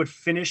was he would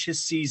finish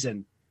his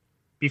season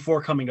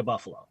before coming to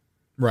Buffalo.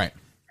 Right.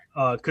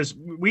 Because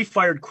we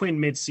fired Quinn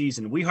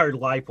mid-season. We hired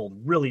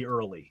Leipold really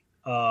early.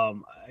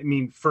 For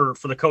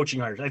the coaching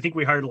hires, I think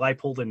we hired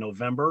Leipold in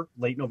November,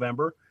 late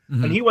November,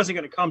 and he wasn't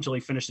going to come till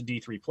he finished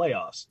the D3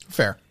 playoffs.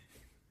 Fair.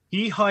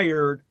 He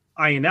hired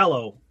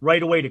Ianello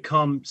right away to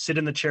come sit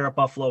in the chair at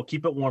Buffalo,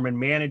 keep it warm, and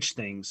manage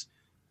things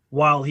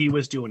while he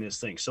was doing his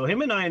thing. So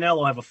him and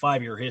Ianello have a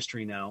 5-year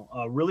history now,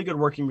 a really good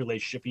working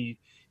relationship.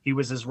 He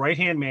was his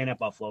right-hand man at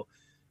Buffalo.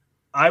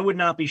 I would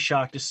not be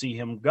shocked to see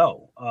him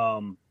go.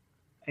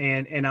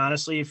 And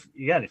honestly, if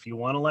you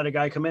want to let a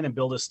guy come in and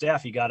build a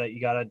staff, you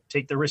gotta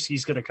take the risk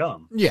he's going to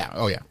come. Yeah.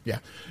 Oh yeah.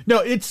 No,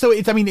 it's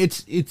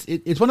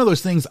one of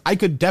those things. I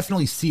could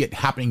definitely see it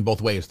happening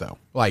both ways though.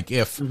 Like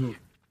if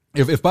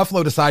if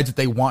Buffalo decides that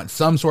they want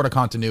some sort of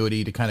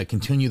continuity to kind of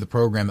continue the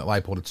program that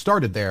Leipold had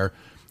started there,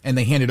 and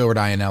they hand it over to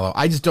Ianniello,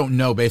 I just don't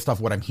know, based off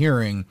what I'm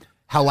hearing,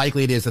 how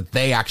likely it is that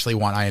they actually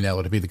want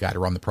Ianniello to be the guy to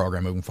run the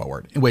program moving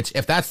forward. In which,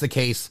 if that's the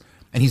case,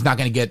 and he's not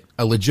going to get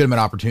a legitimate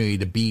opportunity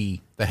to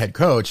be the head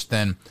coach,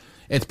 then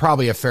it's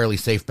probably a fairly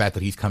safe bet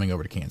that he's coming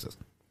over to Kansas.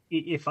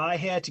 If I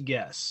had to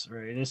guess,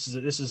 right, this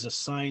is a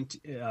signed.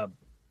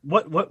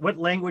 What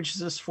language is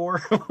this for?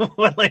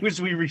 What language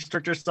do we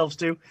restrict ourselves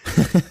to?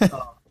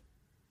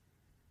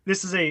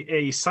 This is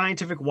a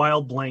scientific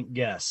wild blank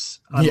guess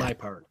on my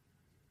part.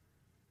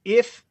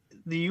 If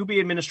the UB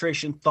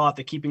administration thought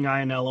that keeping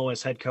Ianniello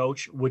as head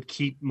coach would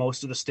keep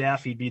most of the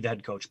staff, he'd be the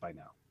head coach by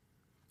now.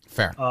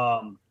 Fair.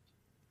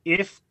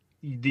 If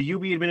the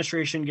UB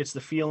administration gets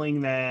the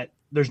feeling that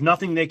there's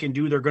nothing they can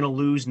do, they're going to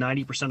lose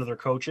 90% of their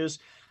coaches,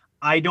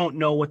 I don't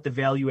know what the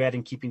value add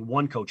in keeping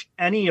one coach,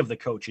 any of the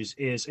coaches,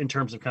 is in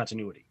terms of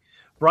continuity.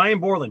 Brian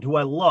Borland, who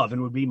I love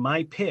and would be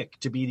my pick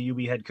to be the UB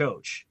head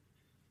coach.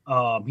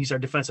 He's our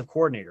defensive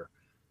coordinator.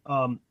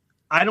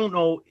 I don't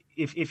know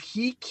if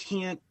he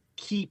can't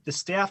keep the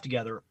staff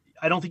together.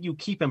 I don't think you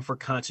keep him for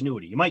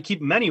continuity. You might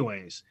keep him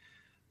anyways,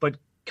 but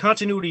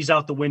continuity is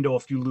out the window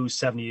if you lose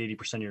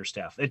 70-80% of your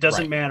staff. It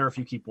doesn't matter if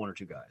you keep one or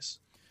two guys.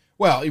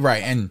 Well,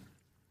 right. And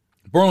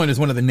Borland is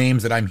one of the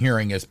names that I'm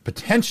hearing is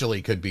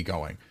potentially could be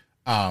going.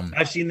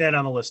 I've seen that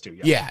on the list too.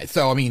 Yeah.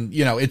 So, I mean,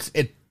 it's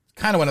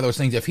kind of one of those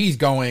things. If he's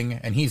going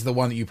and he's the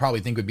one that you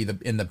probably think would be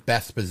in the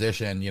best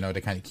position,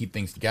 to kind of keep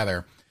things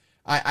together.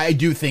 I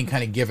do think,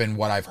 kind of given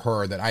what I've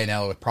heard, that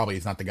Ianniello probably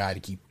is not the guy to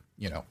keep,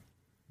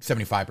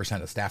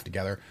 75% of staff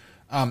together.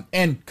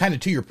 And kind of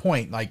to your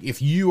point, like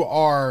if you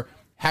are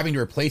having to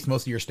replace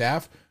most of your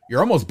staff,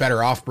 you're almost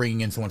better off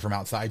bringing in someone from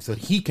outside so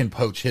he can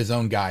poach his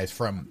own guys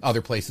from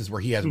other places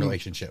where he has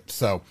relationships.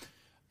 So,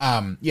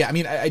 I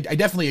mean, I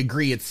definitely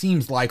agree. It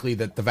seems likely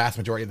that the vast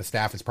majority of the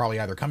staff is probably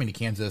either coming to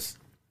Kansas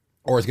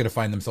or is going to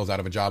find themselves out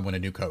of a job when a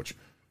new coach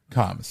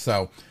comes.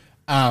 So,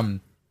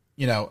 again,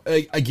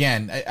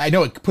 I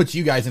know it puts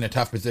you guys in a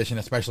tough position,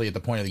 especially at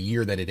the point of the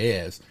year that it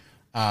is.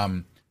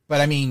 But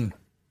I mean,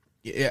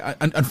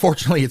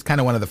 unfortunately, it's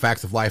kind of one of the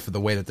facts of life of the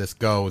way that this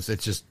goes.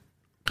 It's just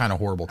kind of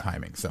horrible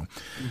timing. So,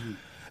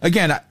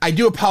 again, I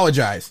do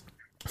apologize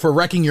for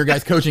wrecking your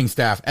guys' coaching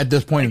staff at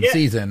this point in the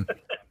season.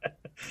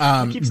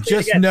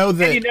 Just know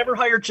that you never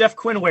hired Jeff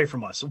Quinn away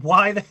from us.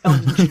 Why the hell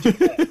did you do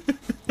that?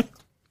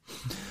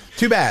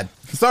 Too bad.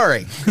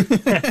 Sorry.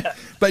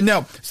 But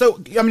no.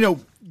 So, I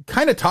mean,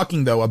 kind of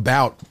talking though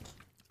about,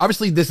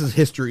 obviously this is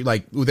history.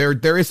 Like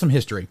there is some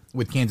history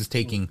with Kansas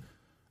taking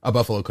a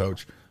Buffalo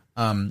coach.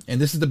 And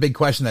this is the big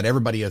question that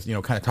everybody has,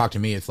 kind of talked to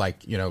me. It's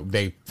like,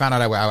 they found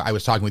out I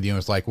was talking with you and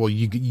it's like, well,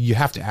 you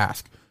have to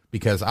ask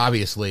because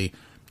obviously,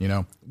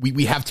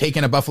 we have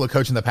taken a Buffalo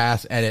coach in the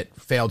past and it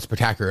failed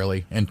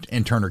spectacularly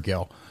in Turner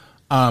Gill.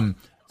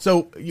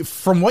 So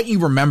from what you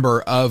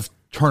remember of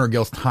Turner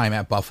Gill's time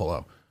at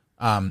Buffalo,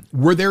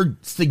 were there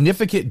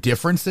significant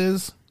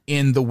differences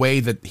in the way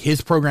that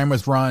his program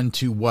was run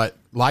to what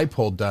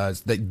Leipold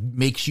does that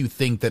makes you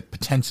think that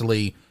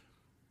potentially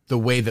the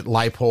way that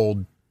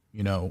Leipold,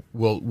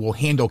 will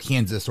handle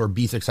Kansas or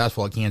be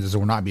successful at Kansas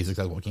or not be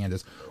successful at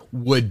Kansas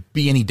would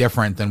be any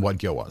different than what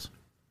Gill was?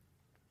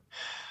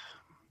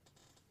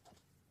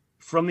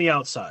 From the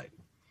outside,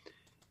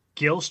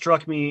 Gill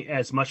struck me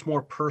as much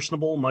more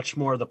personable, much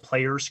more the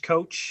player's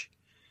coach,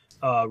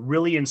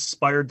 really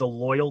inspired the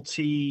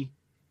loyalty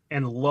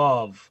and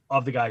love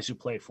of the guys who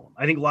play for him.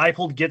 I think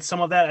Leipold gets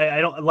some of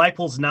that.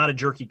 Leipold's not a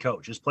jerky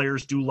coach. His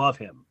players do love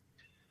him.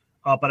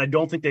 But I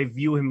don't think they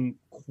view him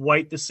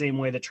quite the same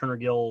way that Turner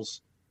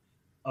Gill's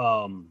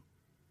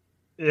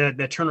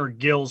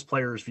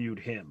players viewed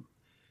him.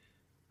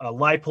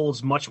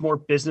 Leipold's much more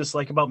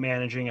business-like about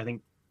managing. I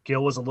think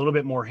Gill was a little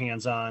bit more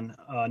hands-on,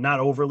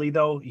 not overly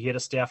though. He had a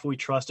staff who he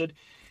trusted,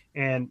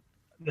 and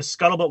the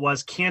scuttlebutt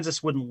was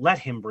Kansas wouldn't let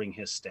him bring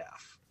his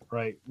staff.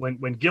 Right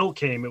when Gill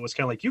came, it was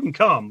kind of like you can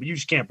come, but you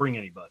just can't bring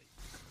anybody.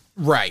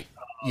 Right.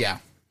 Yeah.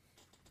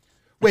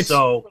 Which,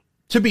 so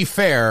to be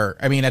fair,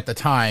 I mean, at the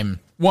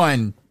time,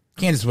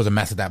 Kansas was a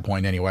mess at that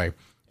point anyway,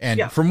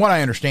 and from what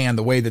I understand,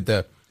 the way that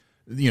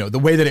the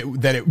way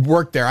that it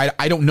worked there,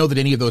 I don't know that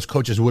any of those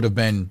coaches would have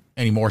been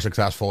any more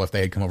successful if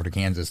they had come over to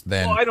Kansas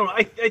than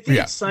I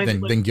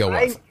think than Gill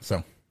was.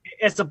 So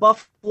as a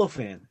Buffalo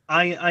fan,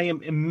 I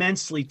am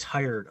immensely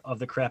tired of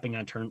the crapping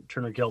on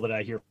Turner Gill that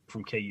I hear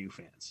from KU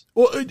fans.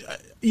 Well,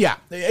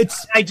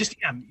 I just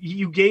am.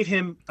 You gave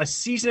him a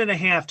season and a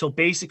half till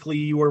basically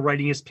you were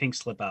writing his pink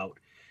slip out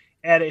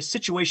at a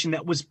situation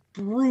that was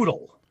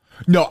brutal.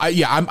 No,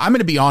 I'm going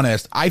to be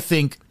honest. I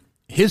think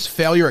his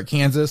failure at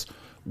Kansas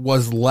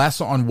was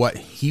less on what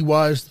he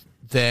was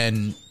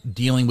than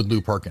dealing with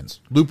Lou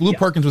Perkins. Lou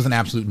Perkins was an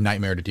absolute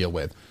nightmare to deal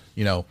with.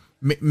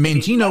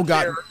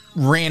 Mangino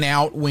ran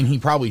out when he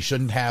probably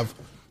shouldn't have,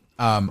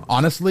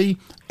 honestly,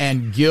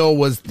 and Gill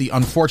was the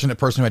unfortunate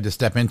person who had to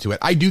step into it.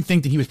 I do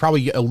think that he was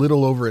probably a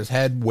little over his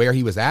head where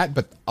he was at,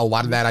 but a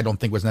lot of that I don't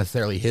think was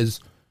necessarily his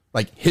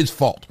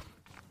fault.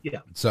 Yeah.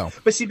 So,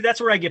 but see,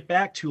 that's where I get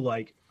back to,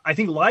 like, I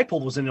think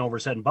Leipold was in over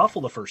his head in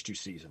Buffalo the first 2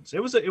 seasons.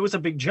 It was a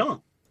big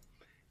jump.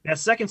 That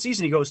second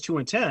season, he goes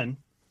 2-10.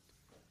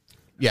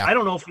 Yeah, I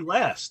don't know if he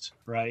lasts,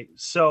 right?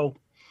 So,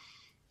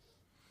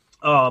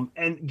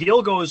 and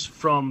Gill goes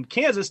from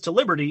Kansas to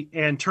Liberty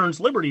and turns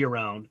Liberty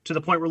around to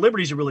the point where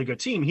Liberty's a really good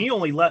team. He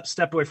only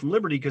stepped away from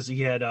Liberty because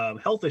he had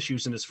health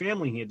issues in his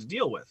family he had to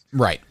deal with.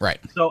 Right.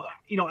 So,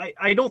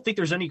 I don't think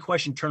there's any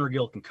question Turner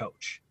Gill can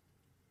coach.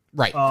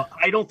 Right.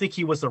 I don't think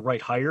he was the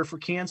right hire for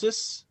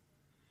Kansas.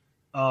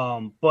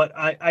 But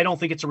I don't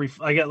think it's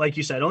like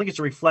you said, I don't think it's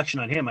a reflection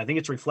on him. I think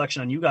it's a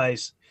reflection on you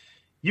guys.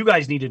 You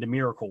guys needed a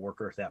miracle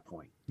worker at that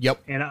point.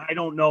 Yep. And I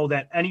don't know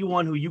that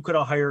anyone who you could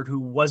have hired who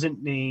wasn't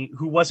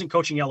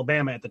coaching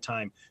Alabama at the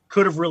time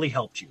could have really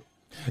helped you.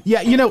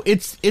 Yeah,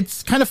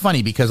 it's kind of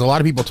funny because a lot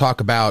of people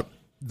talk about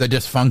the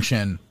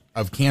dysfunction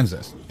of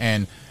Kansas.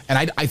 And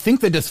I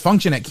think the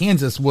dysfunction at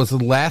Kansas was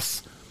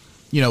less,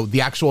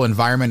 the actual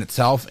environment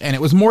itself, and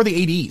it was more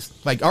the ADs.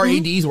 Like our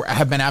ADs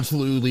have been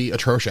absolutely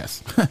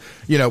atrocious.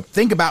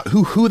 Think about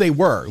who they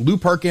were. Lou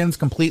Perkins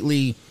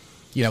completely,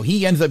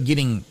 he ends up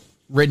getting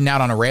ridden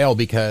out on a rail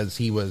because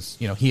he was,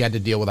 he had to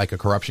deal with like a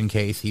corruption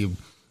case. He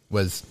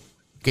was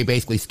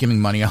basically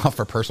skimming money off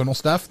for personal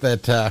stuff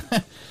that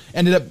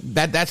ended up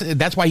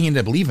that's why he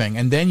ended up leaving.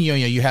 And then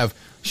you have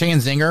Shane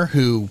Zinger,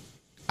 who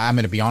I'm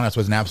going to be honest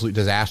was an absolute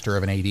disaster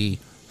of an AD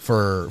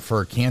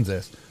for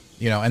Kansas.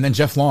 And then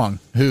Jeff Long,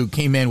 who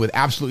came in with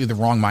absolutely the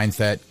wrong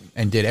mindset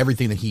and did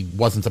everything that he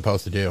wasn't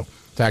supposed to do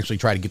to actually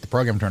try to get the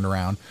program turned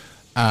around.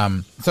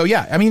 So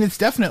yeah, I mean, it's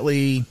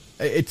definitely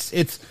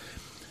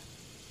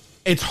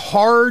it's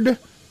hard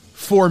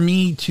for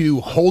me to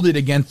hold it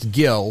against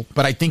Gill,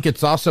 but I think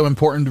it's also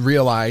important to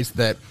realize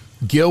that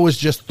Gill was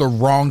just the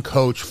wrong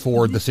coach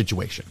for the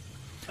situation.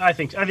 I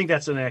think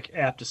that's an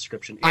apt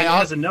description. And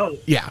as a note,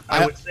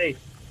 I would say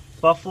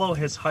Buffalo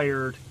has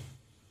hired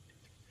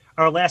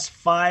our last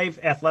 5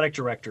 athletic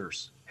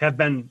directors have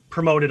been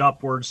promoted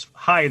upwards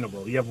high in the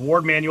world. You have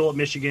Ward Manuel at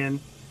Michigan.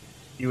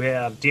 You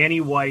have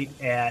Danny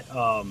White at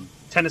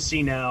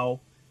Tennessee now.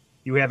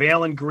 You have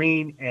Alan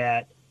Green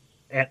at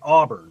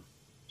Auburn.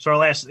 So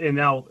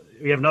now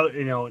we have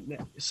another,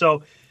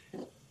 so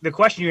the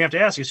question you have to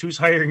ask is who's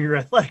hiring your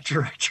athletic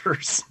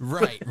directors?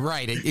 Right.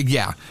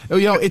 Yeah.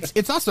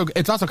 It's also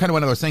kind of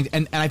one of those things.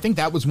 And I think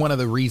that was one of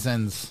the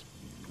reasons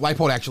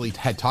Leipold actually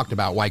had talked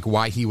about, like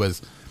why he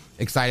was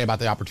excited about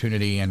the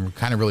opportunity and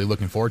kind of really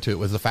looking forward to it,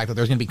 was the fact that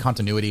there's going to be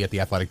continuity at the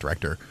athletic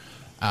director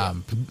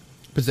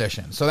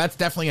position. So that's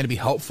definitely going to be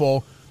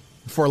helpful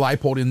for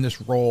Leipold in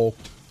this role.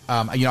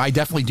 I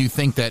definitely do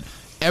think that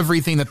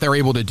everything that they're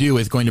able to do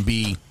is going to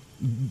be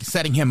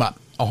setting him up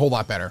a whole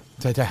lot better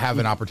to have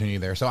an opportunity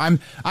there. So I'm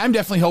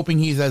definitely hoping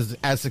he's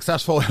as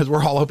successful as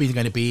we're all hoping he's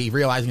going to be,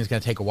 realizing it's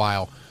going to take a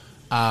while.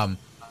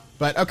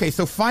 But okay,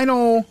 so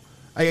final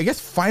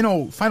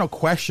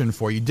question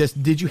for you.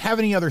 Did you have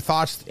any other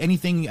thoughts,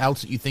 anything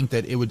else that you think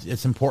that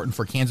it's important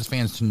for Kansas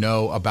fans to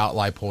know about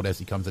Leipold as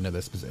he comes into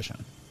this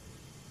position?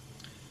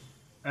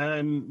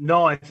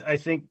 No, I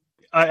think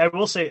I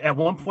will say at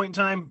one point in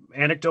time,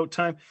 anecdote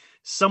time,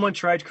 someone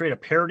tried to create a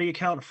parody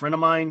account, a friend of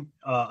mine,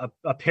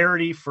 a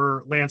parody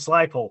for Lance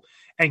Leipold,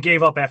 and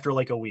gave up after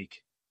like a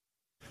week.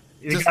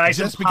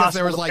 Just because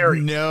there was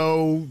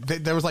no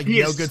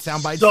good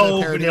sound bites.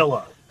 So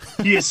vanilla.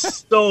 He is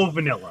so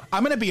vanilla.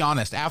 I'm going to be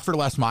honest. After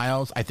Les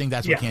Miles, I think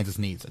that's what Kansas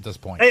needs at this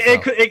point.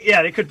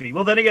 It could be.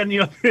 Well, then again,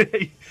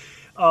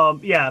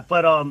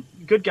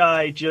 good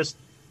guy. Just,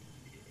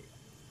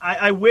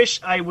 I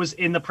wish I was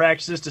in the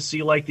practices to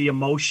see like the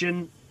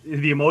emotional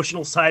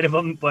side of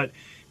him, but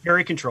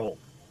very controlled.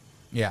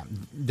 Yeah,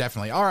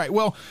 definitely. All right.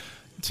 Well,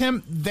 Tim,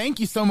 thank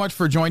you so much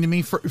for joining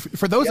me.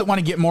 For those that want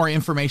to get more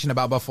information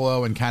about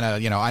Buffalo and kind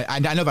of, I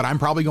know that I'm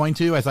probably going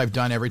to, as I've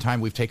done every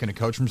time we've taken a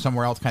coach from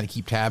somewhere else, kind of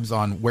keep tabs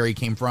on where he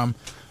came from,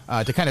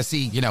 to kind of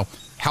see,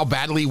 how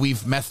badly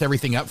we've messed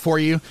everything up for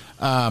you.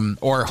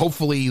 Or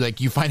hopefully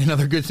like you find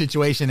another good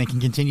situation and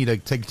can continue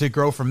to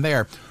grow from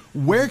there.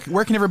 Where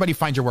can everybody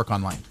find your work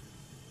online?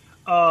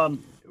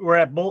 We're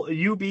at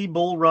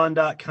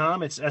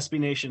ubbullrun.com. It's SB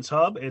Nation's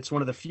hub. It's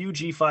one of the few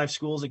G5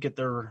 schools that get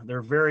their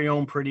very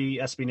own pretty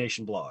SB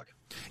Nation blog.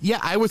 Yeah,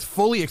 I was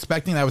fully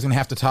expecting that I was going to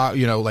have to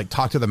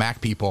talk to the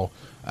MAC people.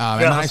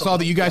 And then I saw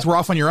that you guys were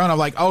off on your own. I'm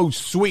like, oh,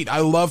 sweet. I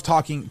love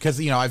talking because,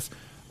 I've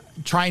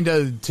trying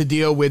to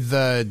deal with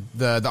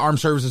the armed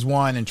services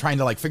one and trying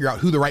to like figure out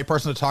who the right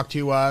person to talk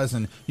to was.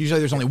 And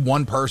usually there's only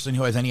one person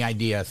who has any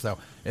idea. So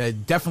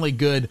definitely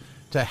good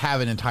to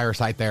have an entire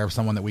site there of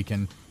someone that we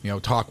can,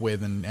 talk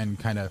with and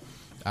kind of,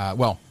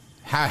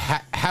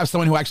 have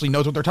someone who actually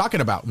knows what they're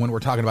talking about when we're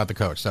talking about the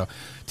coach. So,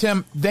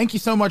 Tim, thank you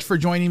so much for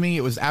joining me.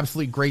 It was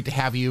absolutely great to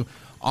have you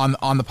on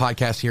the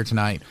podcast here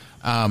tonight.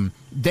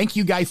 Thank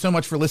you guys so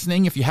much for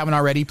listening. If you haven't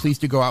already, please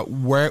do go out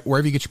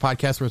wherever you get your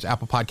podcasts, whether it's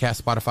Apple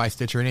Podcasts, Spotify,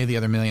 Stitcher, any of the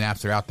other million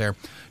apps that are out there.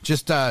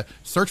 Just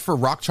search for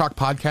Rock Chalk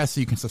Podcast so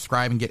you can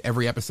subscribe and get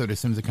every episode as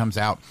soon as it comes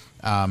out.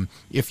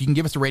 If you can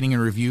give us a rating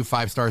and review,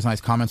 5 stars,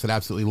 nice comments, I'd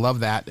absolutely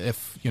love that.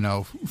 If,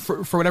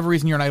 for whatever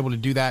reason you're not able to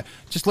do that,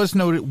 just let us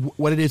know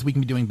what it is we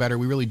can be doing better.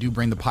 We really do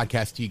bring the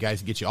podcast to you guys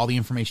to get you all the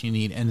information you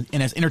need and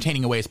in as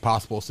entertaining a way as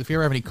possible. So if you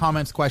ever have any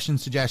comments,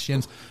 questions,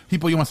 suggestions,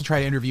 people you want to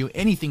try to interview,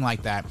 anything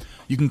like that,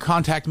 you can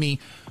contact me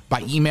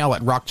by email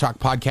at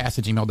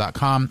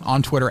rockchalkpodcast@gmail.com,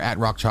 on Twitter at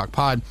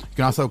rockchalkpod. You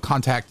can also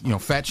contact,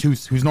 Fetch,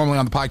 who's normally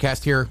on the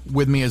podcast here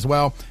with me as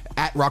well,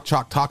 at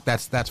rockchalk talk.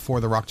 That's for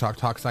the Rock Chalk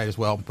Talk site as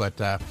well. But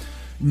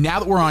now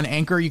that we're on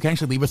Anchor, you can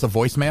actually leave us a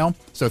voicemail.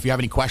 So if you have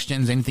any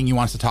questions, anything you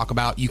want us to talk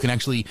about, you can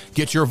actually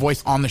get your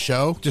voice on the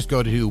show. Just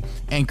go to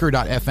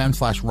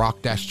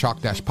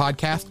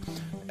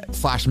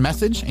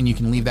anchor.fm/rock-chalk-podcast/message, and you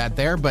can leave that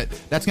there. But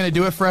that's going to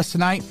do it for us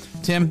tonight.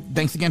 Tim,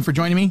 thanks again for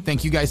joining me.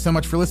 Thank you guys so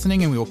much for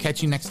listening, and we will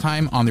catch you next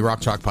time on the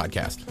Rock Chalk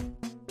Podcast.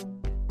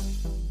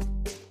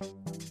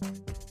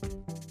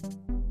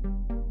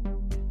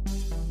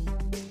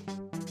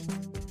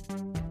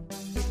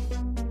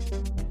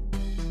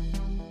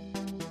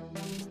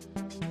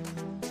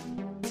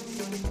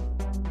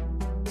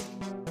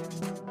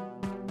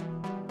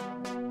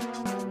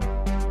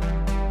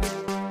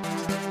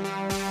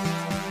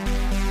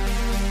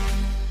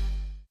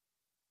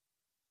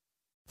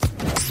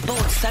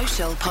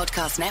 Social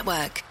Podcast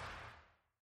Network.